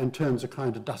and turns a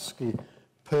kind of dusky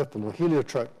purple or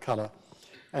heliotrope colour.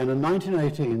 And in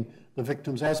 1918, the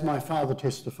victims, as my father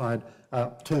testified,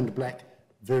 turned black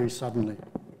very suddenly.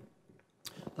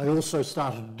 They also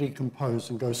started to decompose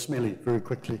and go smelly very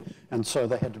quickly, and so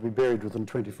they had to be buried within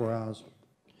 24 hours.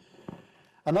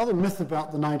 Another myth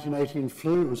about the 1918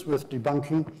 flu was worth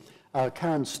debunking.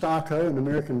 Karen Starko, an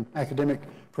American academic,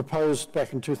 proposed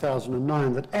back in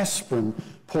 2009 that aspirin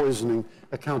poisoning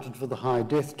accounted for the high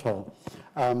death toll.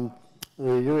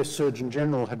 The US Surgeon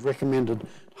General had recommended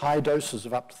high doses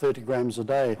of up to 30 grams a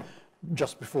day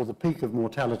just before the peak of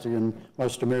mortality in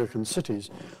most American cities.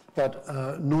 But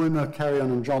Neumann, Carrion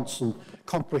and Johnson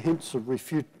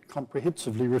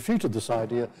comprehensively refuted this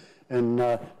idea in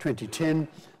 2010.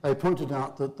 They pointed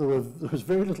out that there was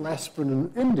very little aspirin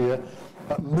in India,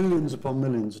 but millions upon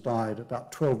millions died.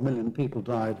 About 12 million people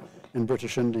died in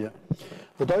British India.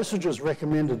 The dosages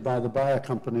recommended by the Bayer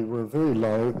company were very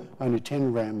low, only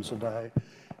 10 grams a day.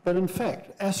 But in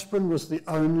fact, aspirin was the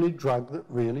only drug that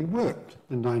really worked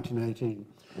in 1918,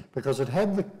 because it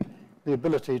had the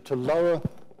ability to lower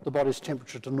the body's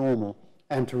temperature to normal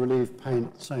and to relieve pain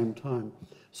at the same time.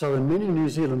 So in many New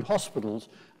Zealand hospitals,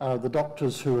 the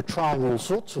doctors who were trying all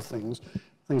sorts of things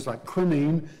like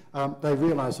quinine, they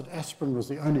realised that aspirin was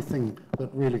the only thing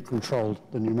that really controlled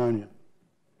the pneumonia.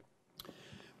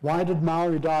 Why did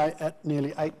Maori die at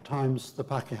nearly 8 times the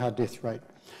Pākehā death rate?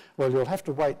 Well, you'll have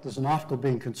to wait. There's an article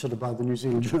being considered by the New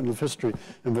Zealand Journal of History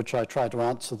in which I try to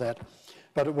answer that.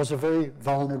 But it was a very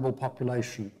vulnerable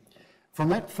population. From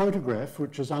that photograph,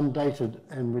 which is undated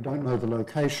and we don't know the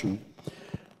location,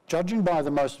 judging by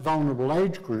the most vulnerable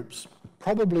age groups,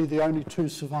 probably the only two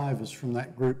survivors from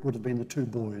that group would have been the two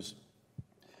boys,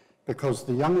 because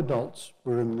the young adults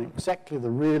were in exactly the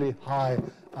really high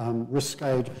risk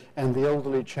age, and the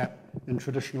elderly chap in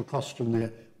traditional costume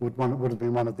there would have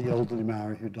been one of the elderly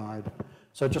Maori who died.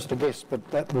 So just a guess, but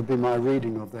that would be my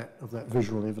reading of that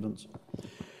visual evidence.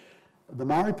 The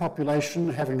Maori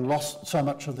population, having lost so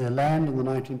much of their land in the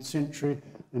 19th century,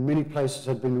 in many places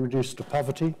had been reduced to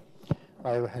poverty.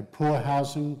 They had poor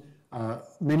housing.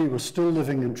 Many were still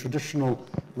living in traditional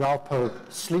raupo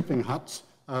sleeping huts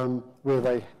where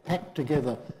they packed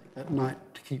together at night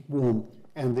to keep warm,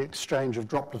 and the exchange of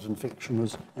droplet infection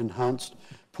was enhanced.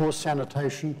 Poor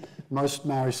sanitation. Most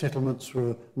Maori settlements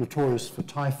were notorious for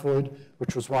typhoid,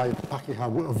 which was why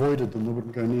Pakeha avoided them, they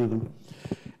wouldn't go near them.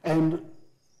 And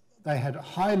they had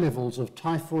high levels of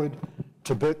typhoid,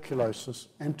 tuberculosis,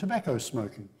 and tobacco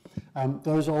smoking.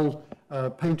 Those old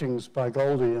paintings by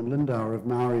Goldie and Lindauer of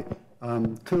Maori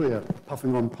kuia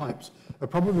puffing on pipes are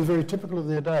probably very typical of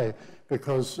their day,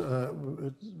 because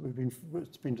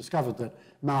it's been discovered that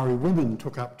Maori women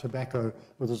took up tobacco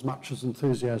with as much as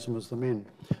enthusiasm as the men.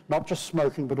 Not just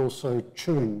smoking, but also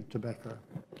chewing tobacco.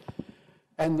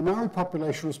 And the Maori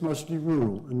population was mostly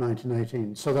rural in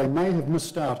 1918, so they may have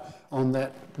missed out on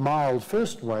that mild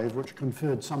first wave, which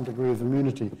conferred some degree of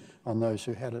immunity on those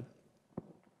who had it.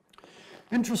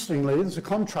 Interestingly, there's a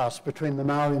contrast between the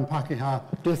Maori and Pakeha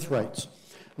death rates.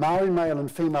 Maori male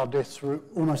and female deaths were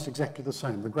almost exactly the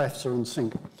same. The graphs are in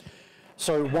sync.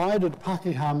 So why did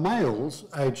Pakeha males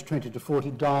aged 20 to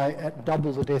 40 die at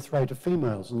double the death rate of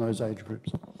females in those age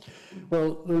groups?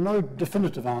 Well, there are no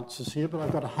definitive answers here, but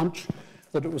I've got a hunch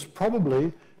that it was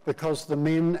probably because the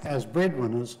men, as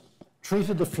breadwinners,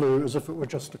 treated the flu as if it were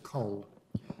just a cold.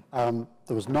 There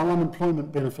was no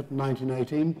unemployment benefit in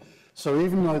 1918, so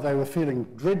even though they were feeling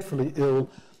dreadfully ill,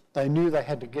 they knew they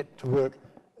had to get to work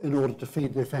in order to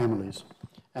feed their families,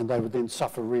 and they would then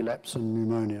suffer relapse and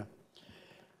pneumonia.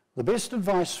 The best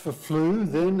advice for flu,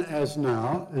 then as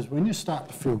now, is when you start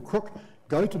to feel crook,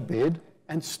 go to bed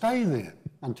and stay there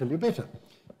until you're better.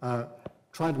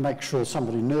 Try to make sure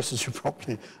somebody nurses you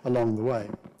properly along the way.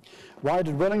 Why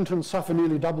did Wellington suffer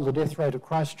nearly double the death rate of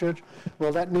Christchurch?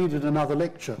 Well, that needed another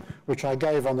lecture, which I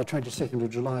gave on the 22nd of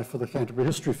July for the Canterbury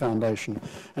History Foundation.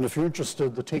 And if you're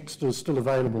interested, the text is still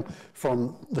available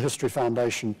from the History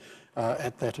Foundation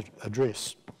at that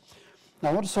address.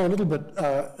 Now, I want to say a little bit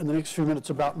in the next few minutes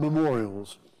about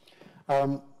memorials.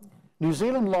 New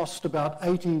Zealand lost about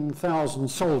 18,000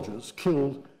 soldiers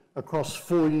killed across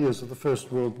 4 years of the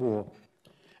First World War.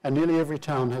 And nearly every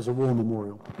town has a war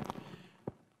memorial.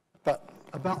 But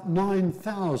about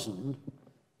 9,000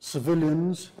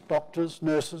 civilians, doctors,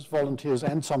 nurses, volunteers,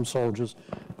 and some soldiers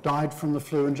died from the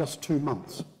flu in just 2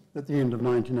 months at the end of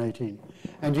 1918.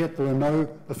 And yet there are no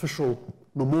official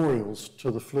memorials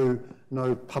to the flu,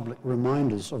 no public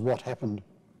reminders of what happened.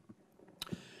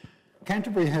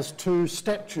 Canterbury has 2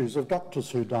 statues of doctors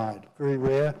who died, very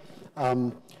rare.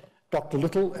 Dr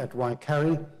Little at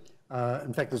Waikari.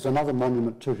 In fact, there's another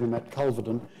monument to him at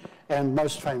Culverden, and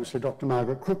most famously Dr.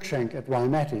 Margaret Cruikshank at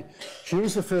Waimate. She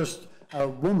was the first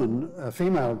woman,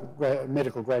 female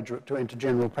medical graduate to enter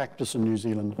general practice in New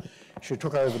Zealand. She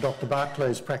took over Dr.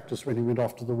 Barclay's practice when he went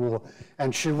off to the war,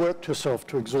 and she worked herself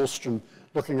to exhaustion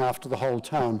looking after the whole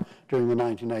town during the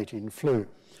 1918 flu.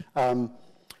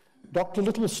 Dr.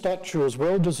 Little's statue is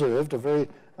well deserved, a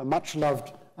much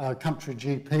loved country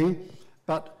GP,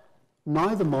 but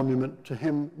neither monument to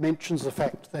him mentions the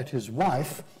fact that his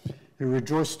wife, who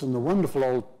rejoiced in the wonderful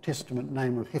Old Testament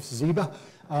name of Hephzibah,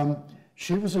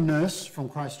 she was a nurse from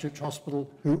Christchurch Hospital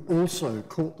who also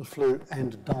caught the flu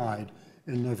and died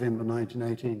in November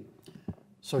 1918.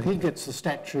 So he gets the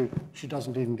statue, she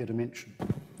doesn't even get a mention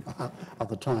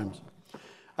other times.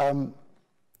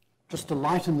 Just to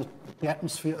lighten the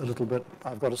atmosphere a little bit,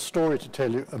 I've got a story to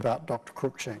tell you about Dr.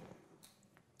 Cruikshank.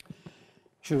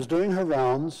 She was doing her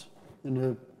rounds in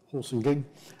her horse and gig,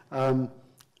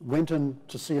 went in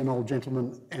to see an old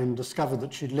gentleman and discovered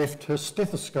that she'd left her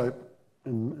stethoscope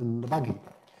in the buggy.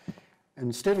 And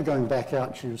instead of going back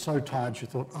out, she was so tired she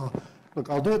thought, oh,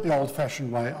 look, I'll do it the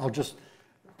old-fashioned way. I'll just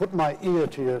put my ear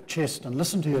to your chest and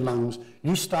listen to your lungs.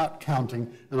 You start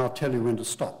counting and I'll tell you when to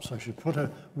stop. So she put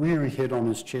her weary head on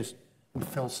his chest and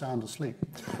fell sound asleep.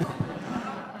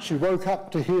 She woke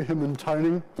up to hear him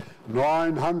intoning,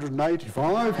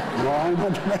 985,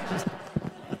 985.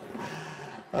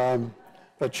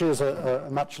 But she's a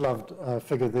much-loved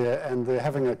figure there, and they're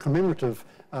having a commemorative,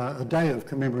 a day of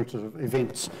commemorative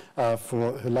events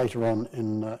for her later on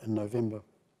in November.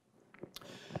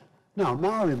 Now,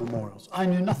 Maori memorials. I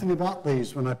knew nothing about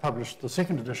these when I published the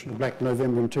second edition of Black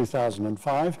November in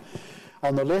 2005.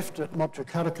 On the left, at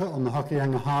Motukaraka on the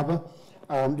Hokianga Harbour,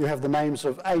 you have the names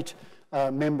of 8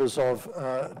 members of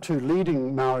 2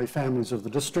 leading Maori families of the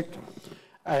district.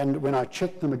 And when I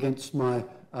checked them against my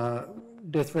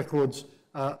death records,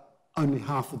 only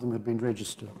half of them had been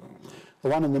registered. The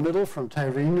one in the middle from Te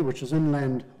Reinga, which is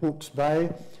inland Hawke's Bay,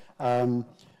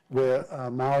 where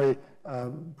Maori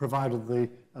provided the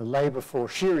labour for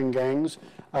shearing gangs,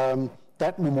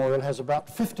 that memorial has about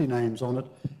 50 names on it,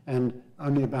 and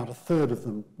only about a third of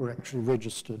them were actually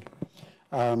registered.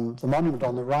 The monument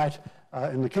on the right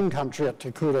in the King Country at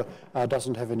Te Kura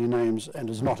doesn't have any names and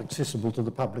is not accessible to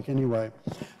the public anyway.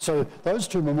 So those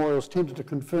 2 memorials tended to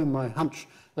confirm my hunch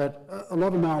that a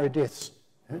lot of Maori deaths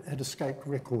had escaped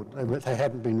record. They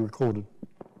hadn't been recorded.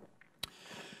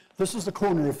 This is the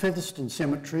corner of Featherston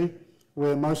Cemetery,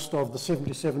 where most of the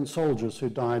 77 soldiers who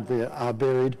died there are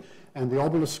buried, and the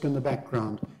obelisk in the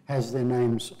background has their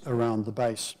names around the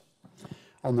base.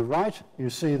 On the right, you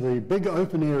see the big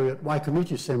open area at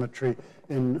Waikomiti Cemetery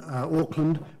in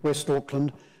Auckland, West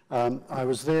Auckland. I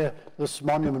was there. This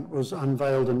monument was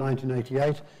unveiled in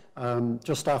 1988,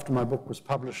 just after my book was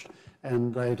published,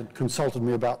 and they had consulted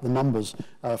me about the numbers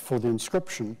for the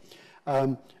inscription.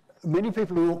 Many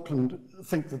people in Auckland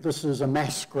think that this is a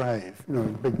mass grave, you know, a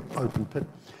big open pit.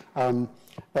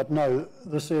 But no,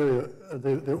 this area,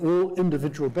 they're all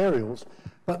individual burials,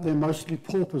 but they're mostly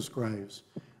paupers' graves.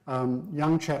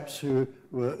 Young chaps who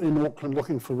were in Auckland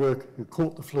looking for work, who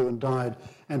caught the flu and died,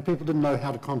 and people didn't know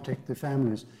how to contact their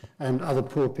families, and other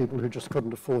poor people who just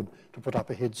couldn't afford to put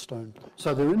up a headstone.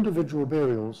 So they're individual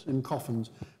burials in coffins,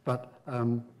 but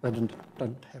they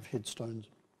don't have headstones.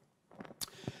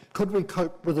 Could we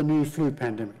cope with a new flu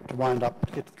pandemic, to wind up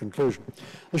to get to the conclusion?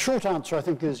 The short answer, I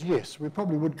think, is yes. We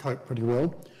probably would cope pretty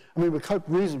well. I mean, we coped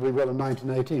reasonably well in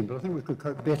 1918, but I think we could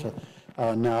cope better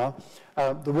now.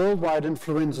 The worldwide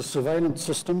influenza surveillance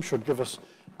system should give us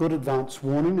good advance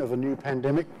warning of a new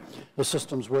pandemic. The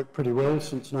system's worked pretty well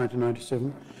since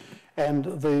 1997. And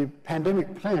the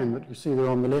pandemic plan that you see there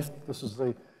on the left, this is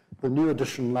the new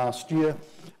edition last year,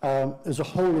 is a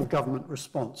whole of government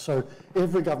response. So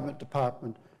every government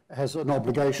department has an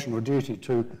obligation or duty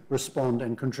to respond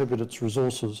and contribute its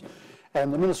resources.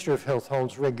 And the Ministry of Health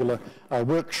holds regular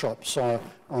workshops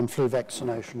on flu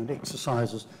vaccination and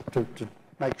exercises to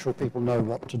make sure people know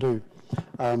what to do.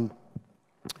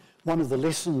 One of the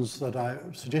lessons that I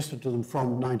suggested to them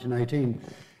from 1918,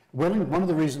 one of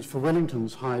the reasons for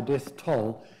Wellington's high death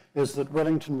toll is that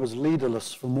Wellington was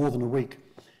leaderless for more than a week,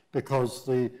 because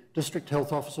the district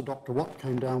health officer, Dr Watt,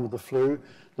 came down with the flu.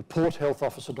 The port health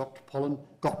officer, Dr Pollen,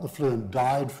 got the flu and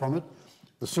died from it.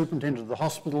 The superintendent of the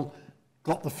hospital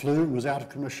got the flu and was out of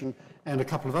commission, and a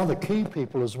couple of other key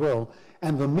people as well.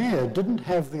 And the mayor didn't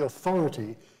have the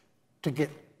authority to get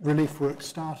relief work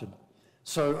started.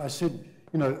 So I said,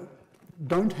 you know,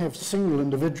 don't have single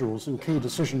individuals in key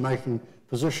decision-making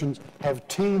positions, have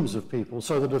teams of people,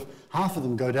 so that if half of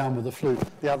them go down with the flu,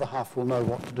 the other half will know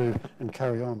what to do and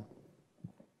carry on.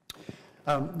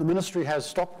 The ministry has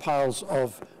stockpiles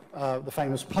of the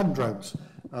famous plug drugs,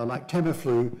 like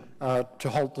Tamiflu, to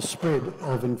halt the spread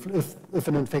of, if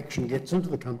an infection gets into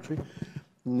the country.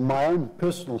 My own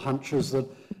personal hunch is that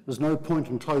there's no point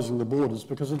in closing the borders,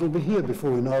 because it'll be here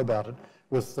before we know about it,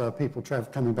 with people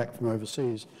coming back from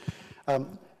overseas.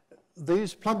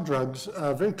 These plug drugs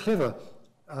are very clever,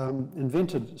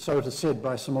 invented, so it is said,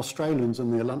 by some Australians in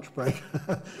their lunch break.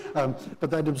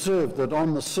 But they'd observed that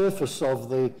on the surface of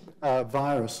the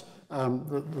virus,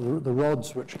 the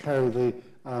rods which carry the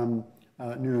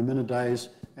neuraminidase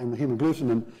and the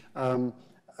hemagglutinin,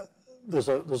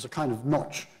 there's a kind of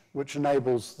notch which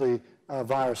enables the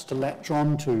virus to latch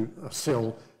onto a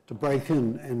cell to break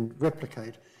in and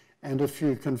replicate. And if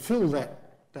you can fill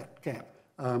that gap,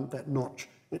 that notch,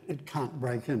 it can't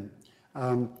break in.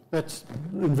 That's,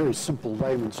 in very simple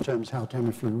layman's terms, how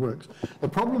Tamiflu works. The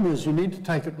problem is you need to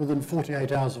take it within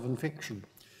 48 hours of infection.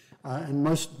 And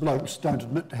most blokes don't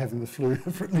admit to having the flu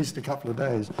for at least a couple of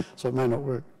days, so it may not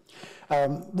work.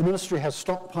 The ministry has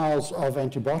stockpiles of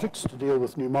antibiotics to deal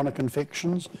with pneumonic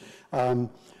infections. On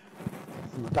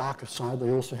the darker side,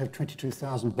 they also have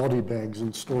 22,000 body bags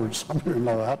in storage somewhere in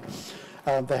Lower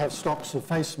Hutt. They have stocks of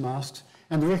face masks,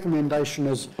 and the recommendation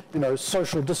is, you know,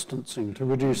 social distancing to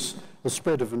reduce the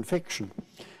spread of infection.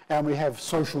 And we have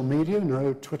social media, you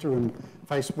know, Twitter and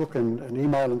Facebook and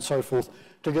email and so forth,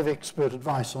 to give expert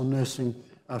advice on nursing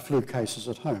flu cases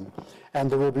at home.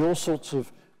 And there will be all sorts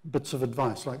of bits of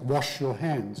advice, like wash your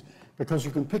hands, because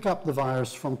you can pick up the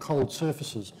virus from cold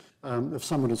surfaces. If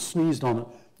someone has sneezed on it,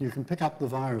 You can pick up the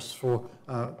virus for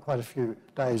quite a few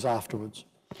days afterwards.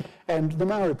 And the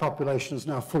Maori population is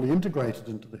now fully integrated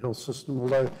into the health system,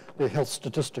 although their health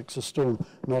statistics are still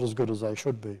not as good as they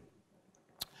should be.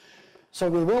 So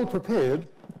we're well prepared,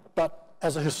 but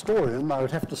as a historian, I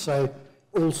would have to say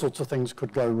all sorts of things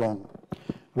could go wrong.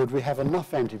 Would we have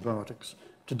enough antibiotics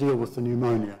to deal with the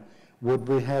pneumonia? Would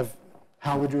we have,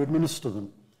 how would you administer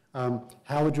them?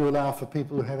 How would you allow for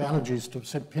people who have allergies to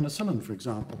penicillin, for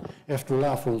example? You have to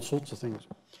allow for all sorts of things.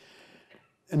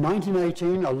 In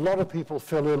 1918, a lot of people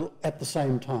fell ill at the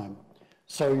same time.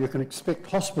 So you can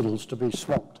expect hospitals to be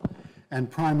swamped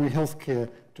and primary health care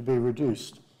to be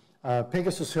reduced.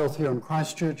 Pegasus Health here in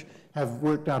Christchurch have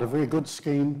worked out a very good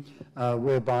scheme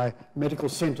whereby medical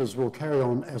centres will carry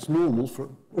on as normal for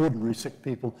ordinary sick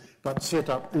people, but set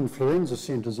up influenza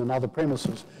centres and other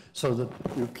premises so that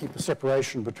you keep a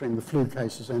separation between the flu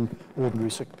cases and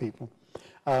ordinary sick people.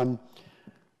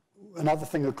 Another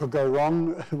thing that could go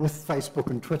wrong with Facebook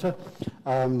and Twitter,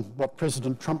 what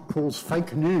President Trump calls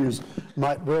fake news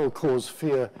might well cause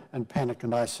fear and panic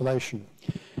and isolation.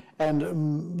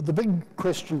 And the big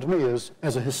question to me is,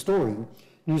 as a historian,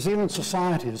 New Zealand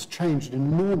society has changed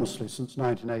enormously since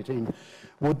 1918.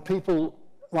 Would people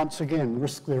once again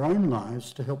risk their own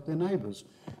lives to help their neighbours?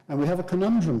 And we have a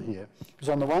conundrum here, because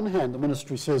on the one hand the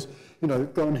ministry says, you know,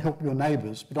 go and help your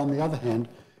neighbours, but on the other hand,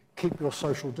 keep your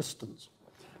social distance.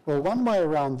 Well, one way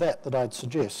around that I'd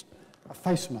suggest are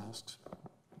face masks.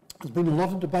 There's been a lot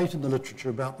of debate in the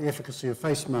literature about the efficacy of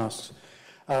face masks.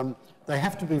 They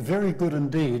have to be very good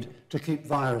indeed to keep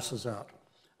viruses out.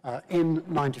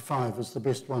 N95 is the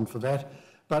best one for that,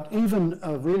 but even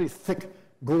a really thick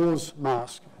gauze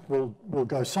mask will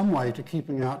go some way to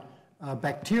keeping out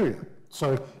bacteria.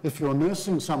 So if you're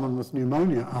nursing someone with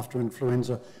pneumonia after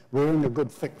influenza, wearing a good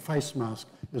thick face mask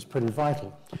is pretty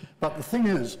vital. But the thing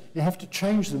is, you have to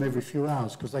change them every few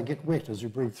hours because they get wet as you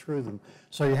breathe through them.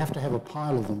 So you have to have a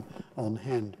pile of them on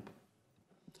hand.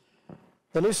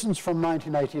 The lessons from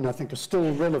 1918, I think, are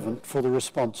still relevant for the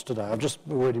response today. I've just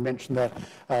already mentioned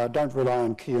that. Don't rely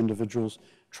on key individuals,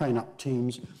 train up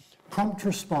teams. Prompt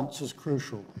response is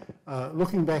crucial.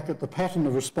 Looking back at the pattern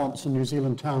of response in New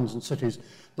Zealand towns and cities,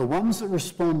 the ones that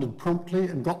responded promptly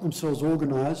and got themselves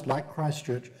organised, like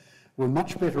Christchurch, were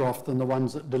much better off than the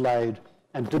ones that delayed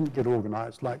and didn't get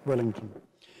organised, like Wellington.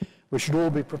 We should all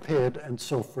be prepared and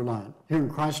self-reliant. Here in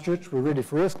Christchurch, we're ready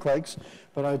for earthquakes,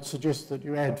 but I'd suggest that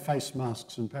you add face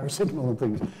masks and paracetamol and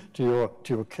things to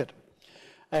your kit.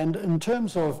 And in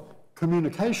terms of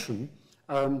communication,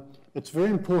 it's very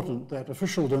important that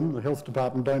officialdom, the health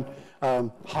department,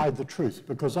 don't hide the truth,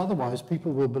 because otherwise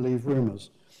people will believe rumours.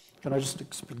 Can I just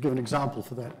give an example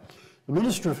for that? The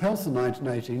Minister of Health in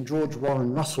 1918, George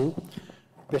Warren Russell,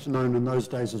 better known in those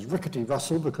days as Rickety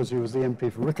Russell because he was the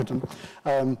MP for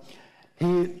Riccarton,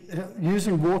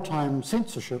 using wartime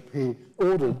censorship, he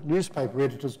ordered newspaper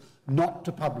editors not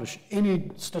to publish any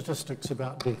statistics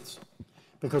about deaths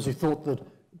because he thought that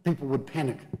people would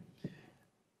panic.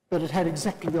 But it had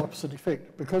exactly the opposite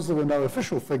effect. Because there were no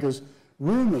official figures,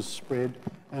 rumours spread,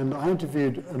 and I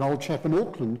interviewed an old chap in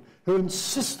Auckland who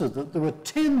insisted that there were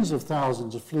tens of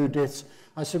thousands of flu deaths.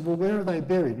 I said, well, where are they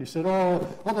buried? He said, oh,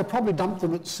 well, they probably dumped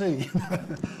them at sea.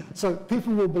 So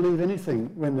people will believe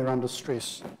anything when they're under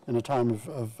stress in a time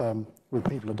where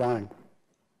people are dying.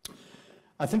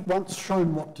 I think once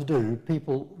shown what to do,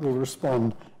 people will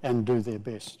respond and do their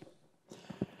best.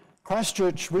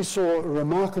 Christchurch, we saw a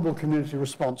remarkable community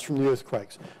response from the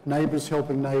earthquakes. Neighbours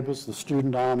helping neighbours, the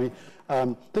student army.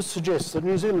 This suggests that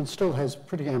New Zealand still has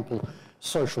pretty ample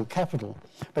social capital.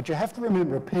 But you have to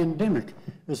remember a pandemic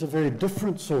is a very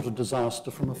different sort of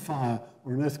disaster from a fire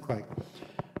or an earthquake.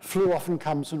 Flu often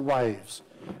comes in waves.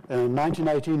 In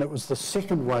 1918 it was the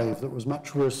second wave that was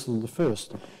much worse than the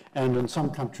first, and in some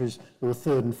countries there were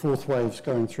third and fourth waves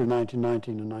going through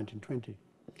 1919 and 1920.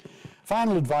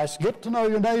 Final advice, get to know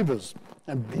your neighbours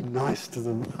and be nice to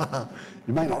them.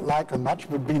 You may not like them much,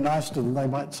 but be nice to them, they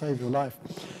might save your life.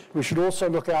 We should also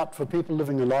look out for people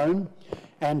living alone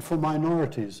and for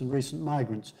minorities and recent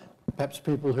migrants, perhaps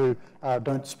people who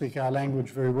don't speak our language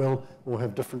very well or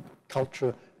have different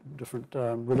culture, different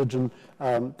religion.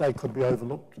 They could be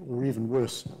overlooked or even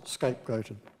worse,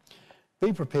 scapegoated.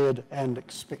 Be prepared and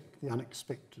expect the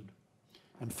unexpected.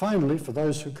 And finally, for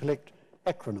those who collect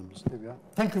acronyms, there we are.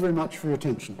 Thank you very much for your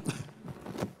attention.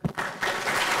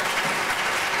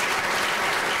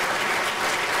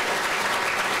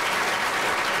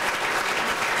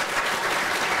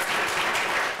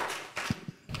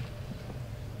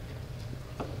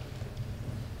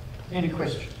 Any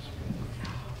questions?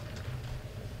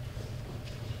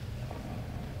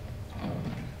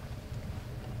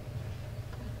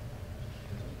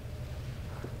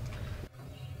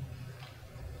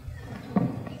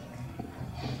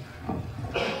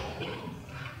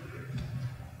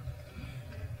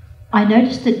 I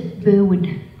noticed that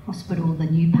Burwood Hospital, the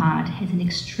new part, has an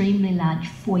extremely large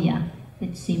foyer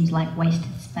that seems like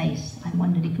wasted space. I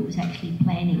wondered if it was actually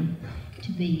planning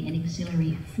to be an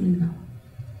auxiliary flu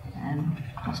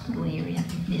hospital area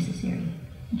if necessary.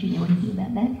 Do you know anything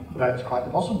about that? That's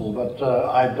quite possible, but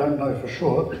I don't know for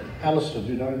sure. Alistair, do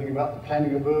you know anything about the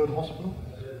planning of Burwood Hospital?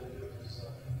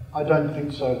 I don't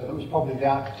think so. It was probably the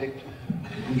architect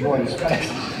enjoying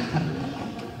space.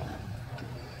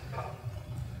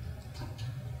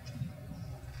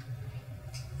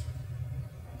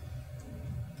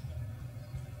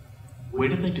 Where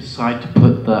did they decide to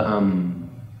put the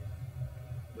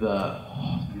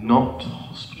not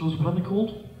hospitals? What are they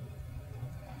called?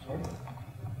 Sorry?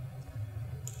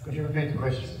 Could you repeat the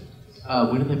question?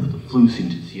 Where do they put the flu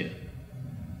centres here?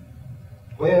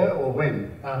 Where or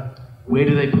when? Where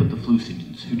do they put the flu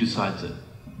centres? Who decides it?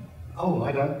 Oh,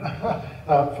 I don't.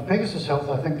 For Pegasus Health,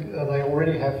 I think they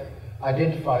already have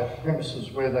identified premises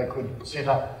where they could set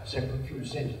up separate flu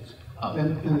centres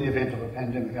in the event of a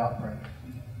pandemic outbreak.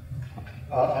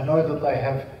 I know that they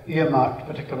have earmarked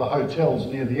particular hotels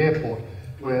near the airport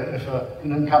where if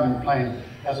an incoming plane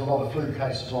has a lot of flu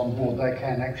cases on board, they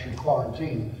can actually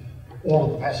quarantine all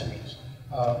of the passengers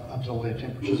until their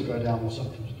temperatures go down or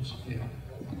symptoms disappear.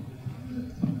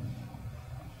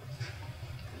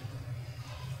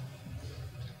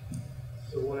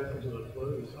 So what happened to the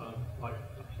flu? Like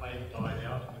the plane died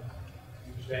out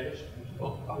and it vanished?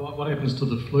 What happens to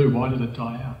the flu? Why did it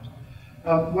die out?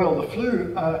 Well, the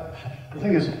flu, the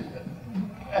thing is,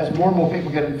 as more and more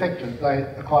people get infected, they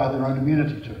acquire their own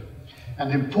immunity to it.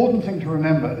 And the important thing to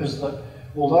remember is that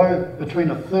although between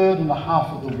a third and a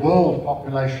half of the world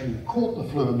population caught the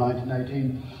flu in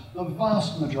 1918, the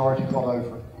vast majority got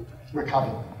over it,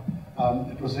 recovered.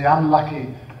 It was the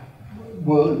unlucky, in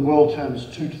world terms,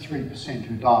 2 to 3%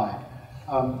 who died.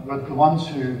 But the ones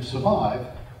who survive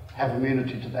have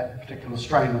immunity to that particular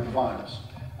strain of the virus.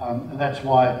 And that's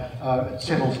why it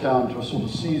settles down to a sort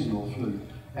of seasonal flu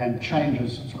and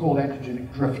changes. It's called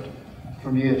antigenic drift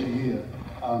from year to year.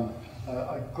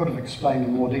 I could have explained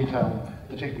in more detail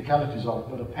the technicalities of it,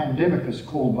 but a pandemic is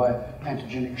called by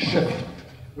antigenic shift,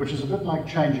 which is a bit like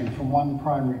changing from one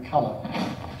primary colour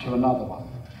to another one.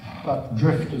 But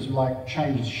drift is like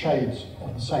changes shades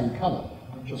of the same colour,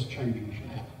 but just changing shade.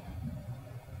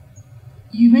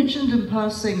 You mentioned in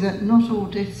passing that not all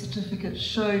death certificates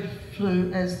showed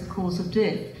flu as the cause of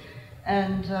death.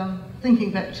 And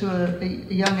thinking back to a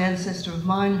young ancestor of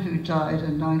mine who died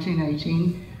in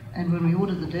 1918, and when we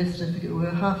ordered the death certificate, we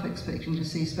were half expecting to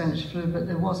see Spanish flu, but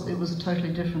it was a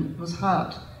totally different, it was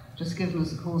heart, just given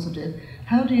as the cause of death.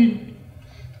 How do you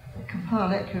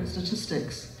compile accurate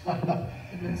statistics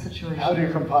in that situation? How do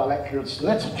you compile accurate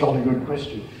statistics? That's a jolly good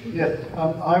question. Yeah,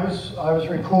 I was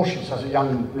very cautious as a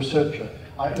young researcher.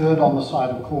 I erred on the side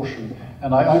of caution,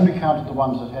 and I only counted the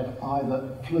ones that had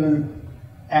either flu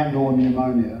and or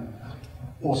pneumonia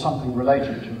or something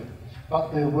related to it.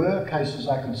 But there were cases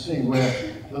I could see where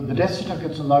the death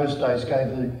certificates in those days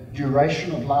gave the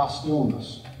duration of last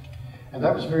illness. And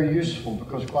that was very useful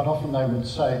because quite often they would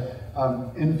say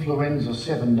influenza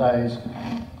 7 days,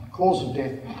 cause of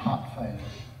death heart failure.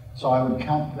 So I would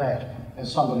count that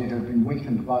as somebody who had been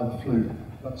weakened by the flu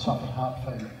but suffered heart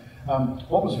failure.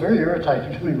 What was very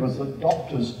irritating to me was that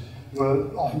doctors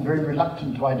were often very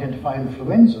reluctant to identify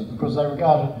influenza because they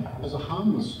regarded it as a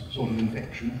harmless sort of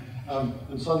infection.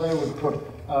 And so they would put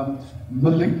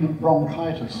malignant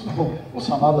bronchitis or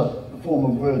some other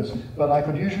form of words, but I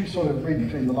could usually sort of read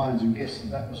between the lines and guess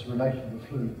that that was related to the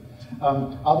flu.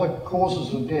 Other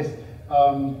causes of death,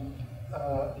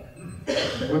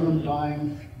 women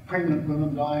dying, pregnant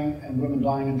women dying, and women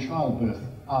dying in childbirth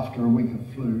after a week of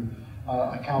flu.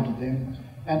 I counted them.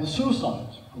 And the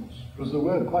suicides, of course, because there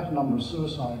were quite a number of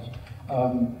suicides.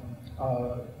 The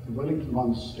Wellington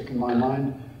ones stick in my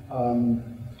mind.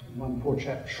 One poor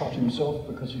chap shot himself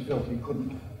because he felt he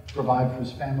couldn't provide for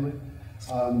his family.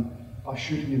 By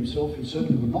shooting himself, he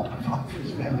certainly would not provide for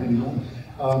his family anymore.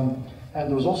 And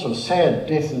there was also a sad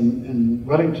death in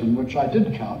Wellington, which I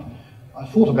did count. I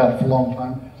thought about it for a long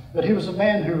time. But he was a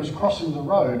man who was crossing the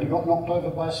road. He got knocked over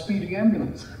by a speeding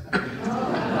ambulance.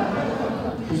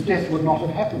 His death would not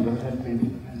have happened if it hadn't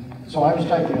been. So I was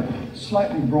taking a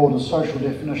slightly broader social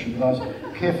definition, but I was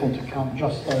careful to count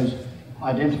just those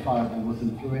identifiable with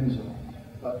influenza.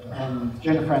 But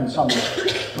Jennifer and Summers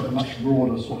took a much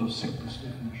broader sort of sickness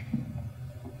definition.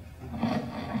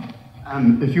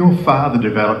 If your father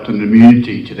developed an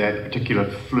immunity to that particular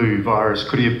flu virus,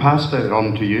 could he have passed that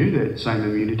on to you, that same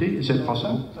immunity? Is that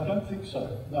possible? I don't think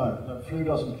so. No, the flu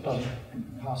doesn't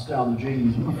pass down the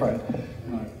genes, I'm afraid.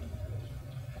 No.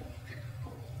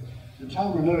 In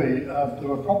Tamarunui, there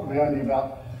were probably only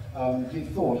about, he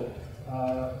thought,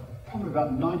 probably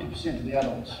about 90% of the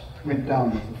adults went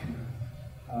down with the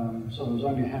flu. So there was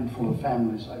only a handful of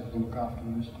families able to look after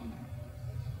the rest of them.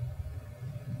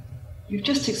 You've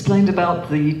just explained about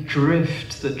the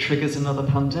drift that triggers another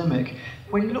pandemic.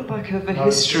 When you look back over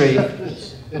history...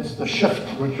 It's the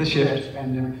shift which creates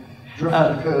pandemic. Drift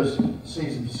occurs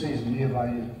season to season, year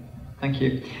by year. Thank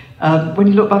you. When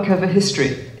you look back over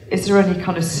history, is there any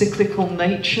kind of cyclical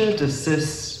nature? Does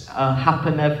this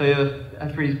happen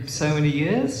every so many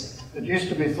years? It used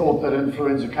to be thought that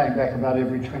influenza came back about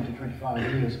every 20,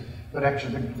 25 years, but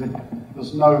actually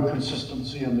there's no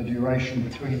consistency in the duration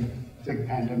between big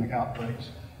pandemic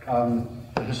outbreaks.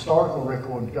 The historical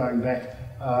record going back,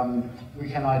 we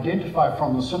can identify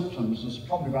from the symptoms as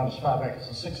probably about as far back as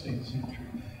the 16th century,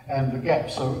 and the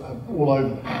gaps are all over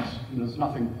the place. There's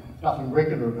nothing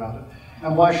regular about it.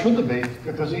 And why should there be?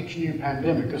 Because each new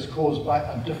pandemic is caused by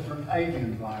a different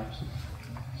avian virus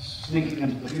sneaking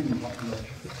into the human population.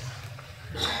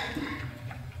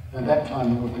 And that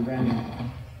time it would be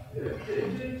random.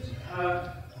 Did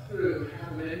flu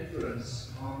have an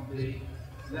influence on the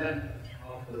length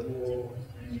of the war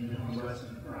in the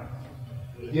Western Front?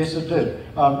 Yes, it did.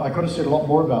 I could have said a lot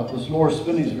more about this. Laura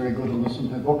Spinney is very good on this in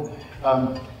her book.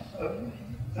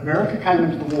 America came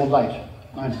into the war late,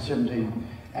 1917,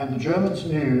 and the Germans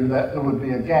knew that there would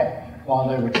be a gap while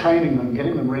they were training them,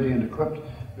 getting them ready and equipped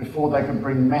before they could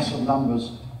bring massive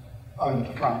numbers over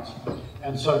to France.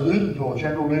 And so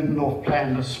General Ludendorff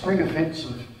planned a spring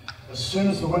offensive. As soon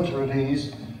as the winter had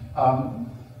eased,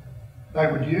 they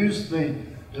would use the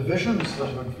divisions that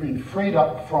had been freed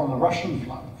up from the Russian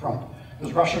front,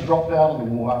 because Russia dropped out of the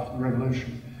war after the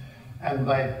revolution. And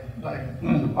they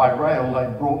by rail, they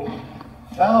brought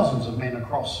thousands of men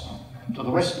across to the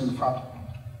Western Front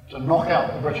to knock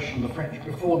out the British and the French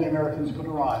before the Americans could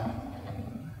arrive.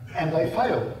 And they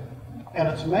failed. And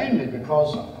it's mainly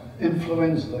because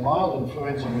influenza, the mild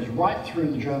influenza, was right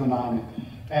through the German army,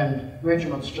 and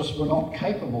regiments just were not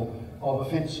capable of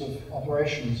offensive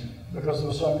operations because there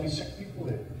were so many sick people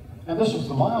there. And this was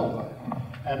the mild way.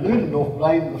 And Ludendorff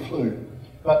blamed the flu.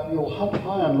 But you'll hunt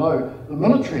high and low. The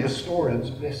military historians,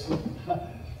 bless them,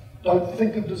 don't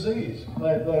think of disease.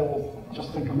 They all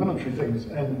just think of military things,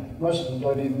 and most of them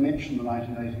don't even mention the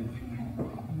 1918 flu.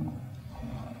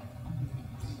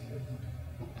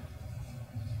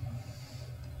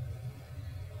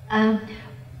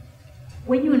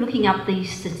 When you were looking up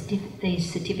these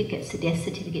certificates, the death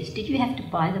certificates, did you have to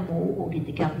buy them all, or did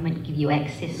the government give you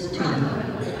access to them?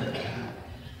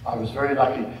 I was very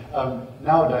lucky.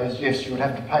 Nowadays, yes, you would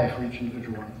have to pay for each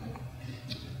individual one.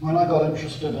 When I got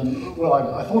interested in, well,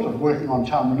 I thought of working on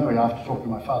Tamarunui after talking to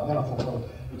my father. Then I thought, well,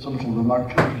 it's a little remote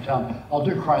country town. I'll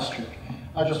do Christchurch.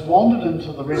 I just wandered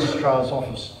into the registrar's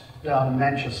office down in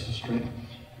Manchester Street.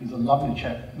 He's a lovely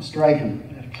chap, Mr. Aiken.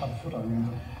 He had a club foot, I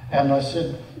remember. And I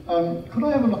said, could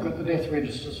I have a look at the death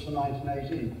registers for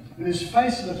 1918? And his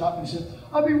face lit up and he said,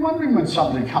 I've been wondering when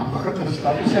somebody come look at this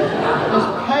stuff. He said,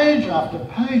 there's page after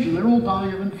page and they're all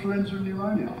dying of influenza and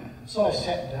pneumonia. So I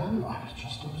sat down and I was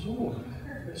just absorbed,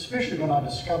 especially when I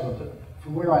discovered that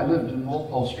from where I lived in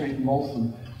Walpole Street in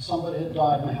Waltham, somebody had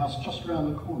died in a house just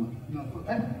around the corner. You know,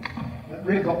 that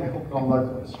really got me hooked on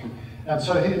local history. And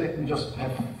so he let me just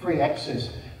have free access.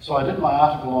 So I did my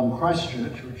article on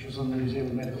Christchurch, which was in the New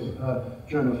Zealand Medical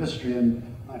Journal of History in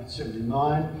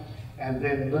 1979, and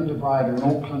then Linda Bryder in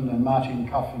Auckland and Martin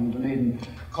Cuff in Dunedin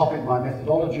copied my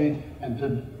methodology and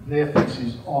did their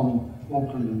theses on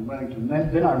Auckland and Wellington.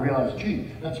 Then I realised, gee,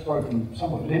 that's broken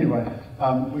some of it anyway.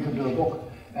 We could do a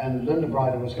book, and Linda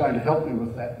Bryder was going to help me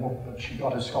with that book, but she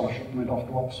got her scholarship and went off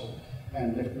to Oxford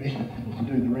and left me to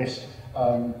do the rest.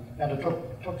 And it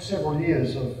took several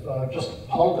years of just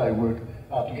holiday work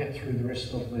to get through the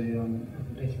rest of the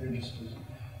death registers.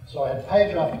 So I had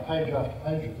page after page after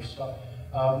page of this stuff.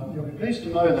 You'll be pleased to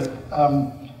know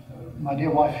that my dear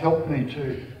wife helped me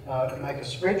to make a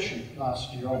spreadsheet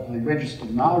last year of the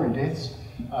registered Maori deaths,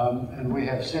 and we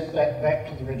have sent that back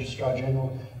to the Registrar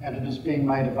General, and it is being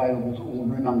made available to all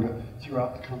Runanga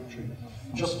throughout the country.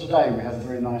 Just today we had a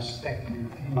very nice thank you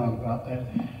email about that.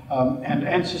 And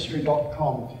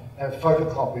Ancestry.com have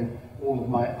photocopied all of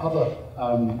my other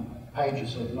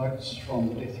pages of notes from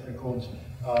the death records.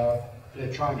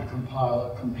 They're trying to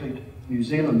compile a complete New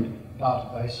Zealand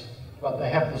database, but they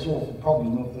have this awful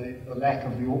problem of the lack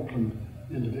of the Auckland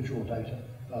individual data.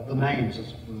 The names, as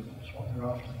it were, is what they're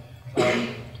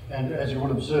after. And as you would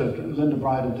have observed, Linda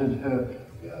Bryder did her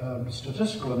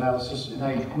statistical analysis in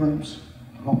age groups,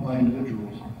 not by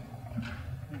individuals.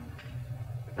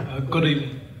 Good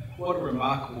evening. What a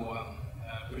remarkable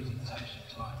presentation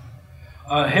tonight.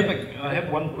 I have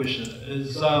one question.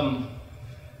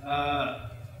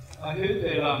 I heard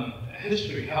that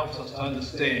history helps us to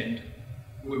understand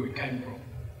where we came from,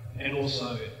 and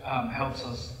also helps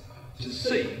us to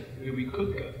see where we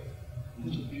could go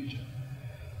into the future.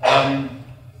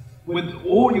 With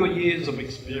all your years of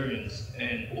experience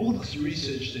and all this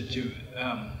research that you've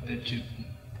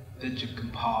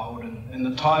compiled, and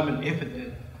the time and effort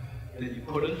that you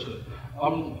put into it,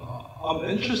 I'm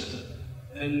interested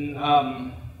in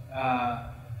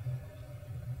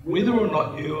whether or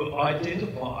not you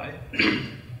identify,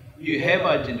 you have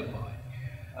identified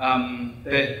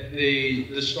that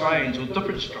the strains or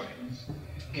different strains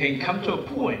can come to a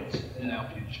point in our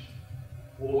future,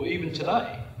 or even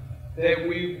today, that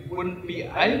we wouldn't be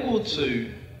able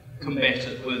to combat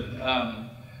it with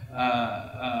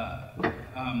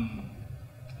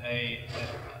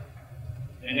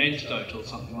an antidote or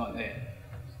something like that.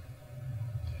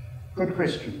 Good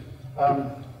question.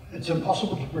 It's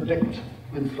impossible to predict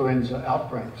influenza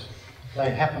outbreaks. They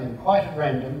happen quite at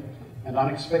random and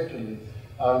unexpectedly.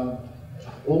 All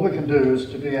we can do is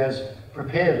to be as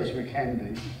prepared as we can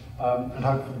be and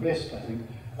hope for the best, I think.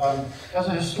 As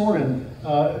a historian,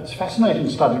 it's fascinating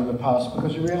studying the past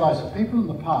because you realise that people in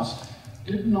the past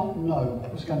did not know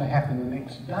what was going to happen the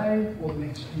next day or the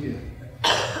next year.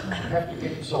 You have to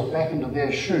get yourself back into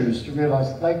their shoes to realise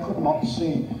that they could not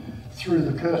see through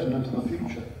the curtain into the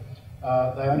future.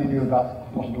 They only knew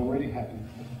about what had already happened.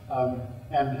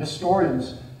 And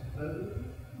historians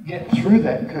get through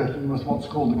that curtain with what's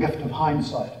called the gift of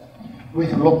hindsight. We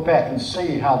can look back and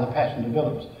see how the pattern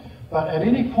develops. But at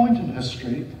any point in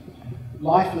history,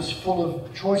 life is full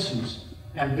of choices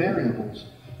and variables.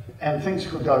 And things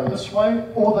could go this way,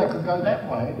 or they could go that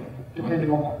way, depending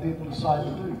on what people decide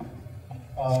to do.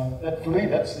 For me,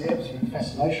 that's the absolute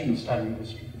fascination of studying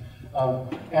history.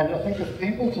 And I think if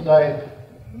people today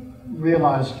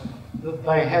realised that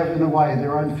they have, in a way,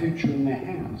 their own future in their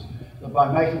hands, that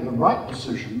by making the right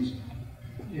decisions,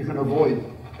 you can avoid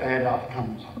bad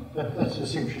outcomes. That's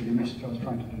essentially the message I was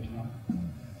trying to do tonight.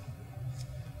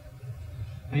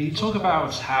 You talk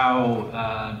about how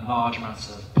large amounts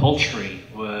of poultry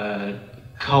were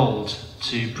culled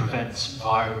to prevent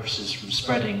viruses from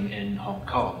spreading in Hong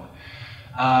Kong.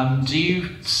 Do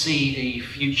you see a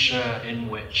future in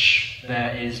which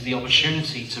there is the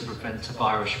opportunity to prevent a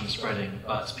virus from spreading,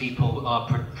 but people are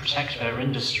protect their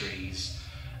industries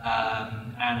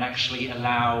and actually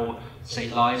allow, say,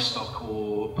 livestock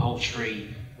or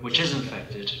poultry which is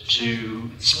infected to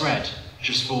spread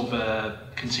just for the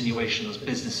continuation of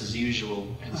business as usual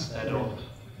instead of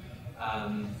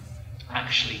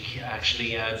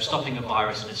actually stopping a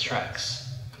virus in its tracks?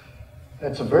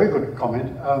 That's a very good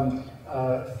comment.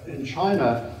 In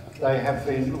China, they have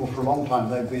been, or for a long time,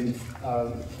 they've been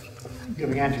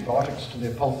giving antibiotics to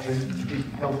their poultry to keep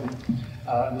them healthy.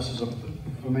 And this is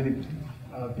for many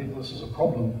people, this is a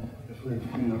problem if we're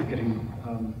getting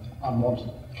unwanted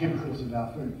chemicals in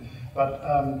our food. But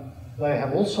they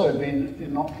have also been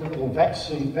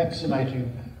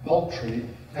vaccinating poultry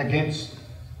against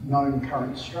known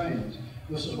current strains.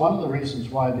 This is one of the reasons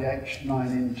why the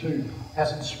H9N2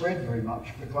 hasn't spread very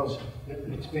much, because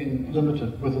it's been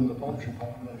limited within the poultry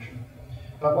population.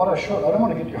 But what I don't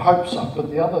want to get your hopes up, but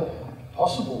the other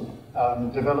possible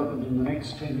development in the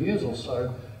next 10 years or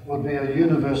so would be a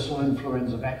universal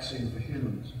influenza vaccine for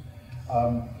humans.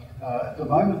 At the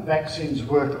moment, vaccines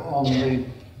work on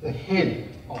the head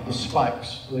of the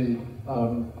spikes, the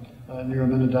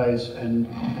neuraminidase and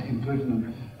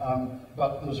hemagglutinin.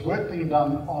 But there's work being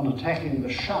done on attacking the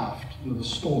shaft, the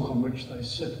stalk on which they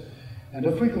sit. And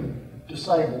if we could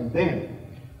disable them,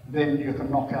 then you can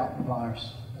knock out the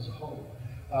virus as a whole.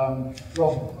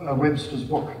 Rob Webster's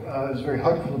book is very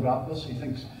hopeful about this. He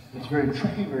thinks it's very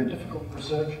tricky, very difficult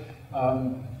research,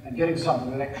 and getting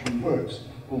something that actually works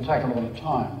will take a lot of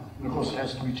time. And of course it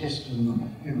has to be tested in the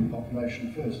human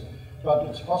population first. But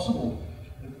it's possible.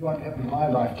 It won't happen in my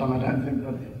lifetime, I don't think,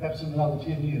 but perhaps in another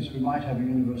 10 years we might have a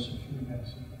universal flu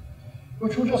vaccine,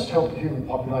 which will just help the human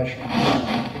population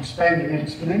expanding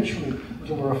exponentially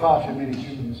until there are far too many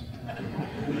humans.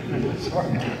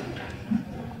 Sorry.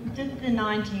 Did the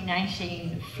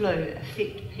 1918 flu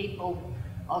affect people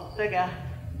of bigger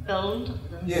build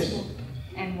than small?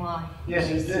 And why? Yes,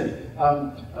 it did.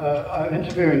 I'm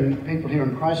interviewing people here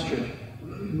in Christchurch.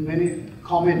 Many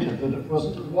commented that it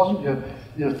wasn't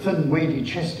your thin, weedy,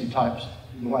 chesty types,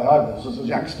 the way I was as a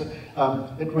youngster.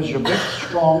 It was your big,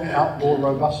 strong, outlaw,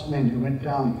 robust men who went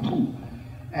down.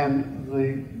 And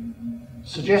the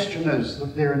suggestion is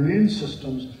that their immune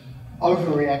systems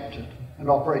overreacted and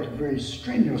operated very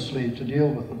strenuously to deal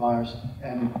with the virus,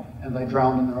 and they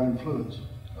drowned in their own fluids,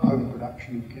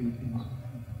 overproduction of chemicals.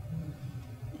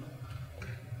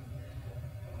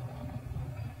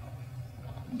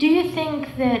 Do you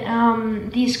think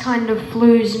that these kind of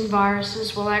flus and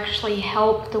viruses will actually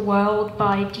help the world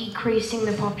by decreasing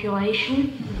the population?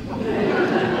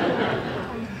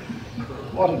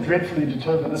 What a dreadfully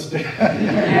deterministic.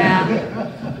 Yeah.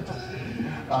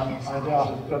 I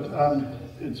doubt it, but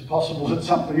it's possible that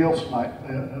something else might,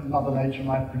 Mother Nature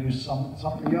might produce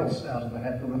something else out of the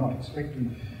hat that we're not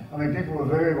expecting. I mean, people were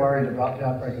very worried about the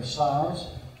outbreak of SARS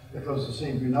because there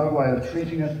seemed to be no way of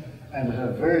treating it, and it had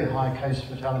a very high case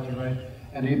fatality rate.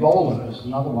 And Ebola is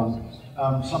another one.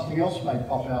 Something else may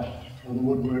pop out of the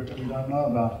woodwork that we don't know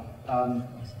about,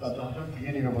 but I don't think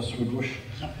any of us would wish.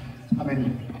 I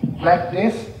mean, Black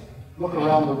Death, look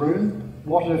around the room.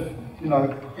 What if, you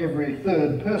know, every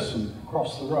third person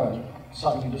across the road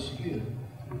suddenly disappeared?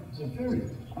 It's a very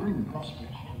grim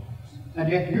prospect. And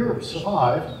yet Europe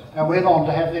survived and went on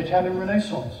to have the Italian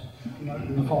Renaissance, you know,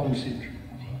 in the following century.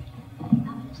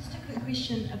 Just a quick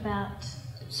question about,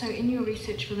 so in your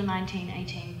research for the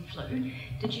 1918 flu,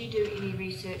 did you do any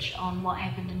research on what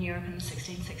happened in Europe in the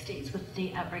 1660s with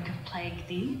the outbreak of plague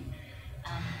then?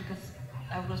 Because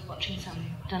I was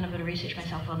done a bit of research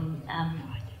myself on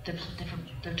the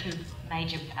two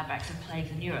major outbreaks of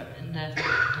plagues in Europe in the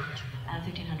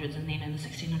 1300s and then in the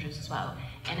 1600s as well,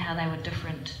 and how they were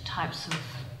different types of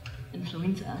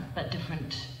influenza, but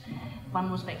different. One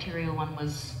was bacterial, one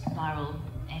was viral,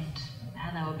 and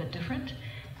how they were a bit different.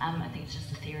 I think it's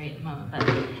just a theory at the moment,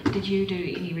 but did you do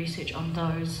any research on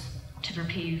those to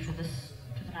prepare you for the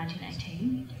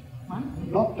 1918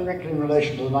 one? Not directly in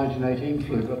relation to the 1918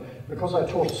 flu, but because I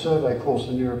taught a survey course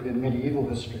in European medieval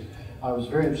history, I was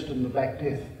very interested in the Black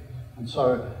Death. And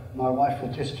so my wife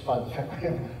will testify to the fact we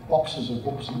have boxes of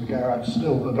books in the garage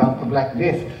still about the Black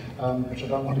Death, which I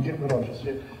don't want to get rid of just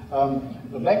yet.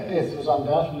 The Black Death was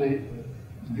undoubtedly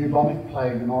bubonic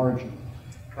plague in origin.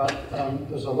 But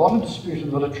there's a lot of dispute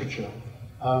in the literature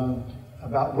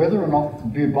about whether or not the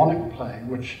bubonic plague,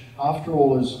 which after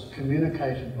all is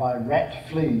communicated by rat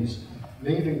fleas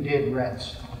leaving dead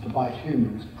rats to bite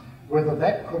humans, whether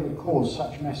that could have caused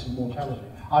such massive mortality.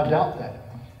 I doubt that.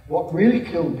 What really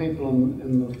killed people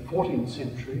in the 14th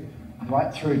century,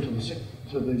 right through to the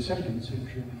 17th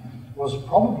century, was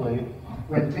probably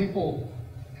when people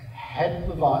had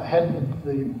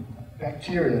the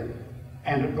bacteria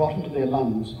and it got into their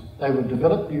lungs, they would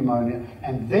develop pneumonia,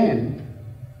 and then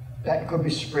that could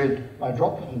be spread by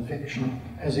droplet infection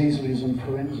as easily as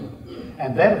influenza.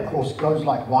 And that, of course, goes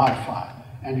like wildfire,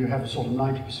 and you have a sort of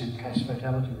 90% case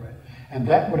fatality rate. And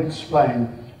that would explain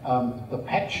the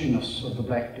patchiness of the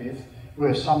Black Death,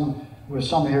 where some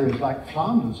areas like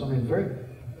Flanders, I mean, very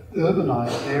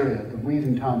urbanized area, the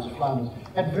weaving towns of Flanders,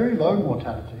 had very low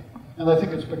mortality. And I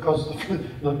think it's because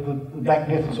the Black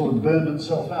Death had sort of burned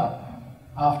itself out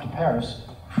after Paris,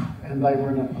 and they were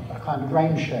in a kind of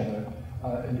rain shadow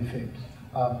in effect.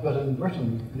 But in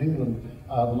Britain, in England,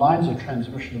 the lines of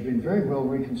transmission have been very well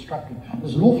reconstructed.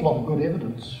 There's an awful lot of good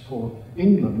evidence for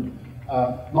England,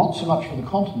 not so much for the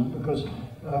continent, because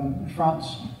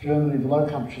France, Germany, the Low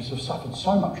Countries have suffered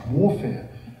so much warfare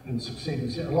in succeeding.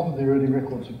 A lot of their early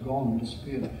records have gone and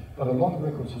disappeared, but a lot of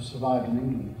records have survived in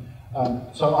England.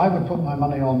 So I would put my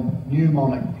money on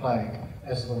pneumonic plague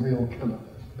as the real killer,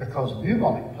 because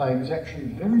bubonic plague is actually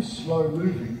very slow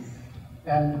moving,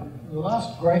 and the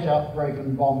last great outbreak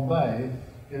in Bombay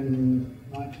in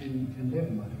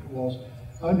 1911, I think it was,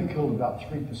 only killed about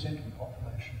 3% of the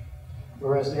population.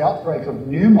 Whereas the outbreak of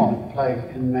pneumonic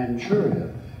plague in Manchuria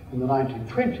in the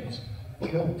 1920s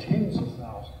killed tens of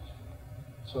thousands.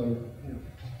 So, you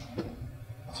know,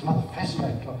 it's another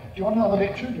fascinating topic. Do you want another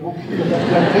lecture? Do you want me to go back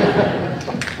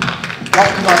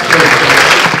to that?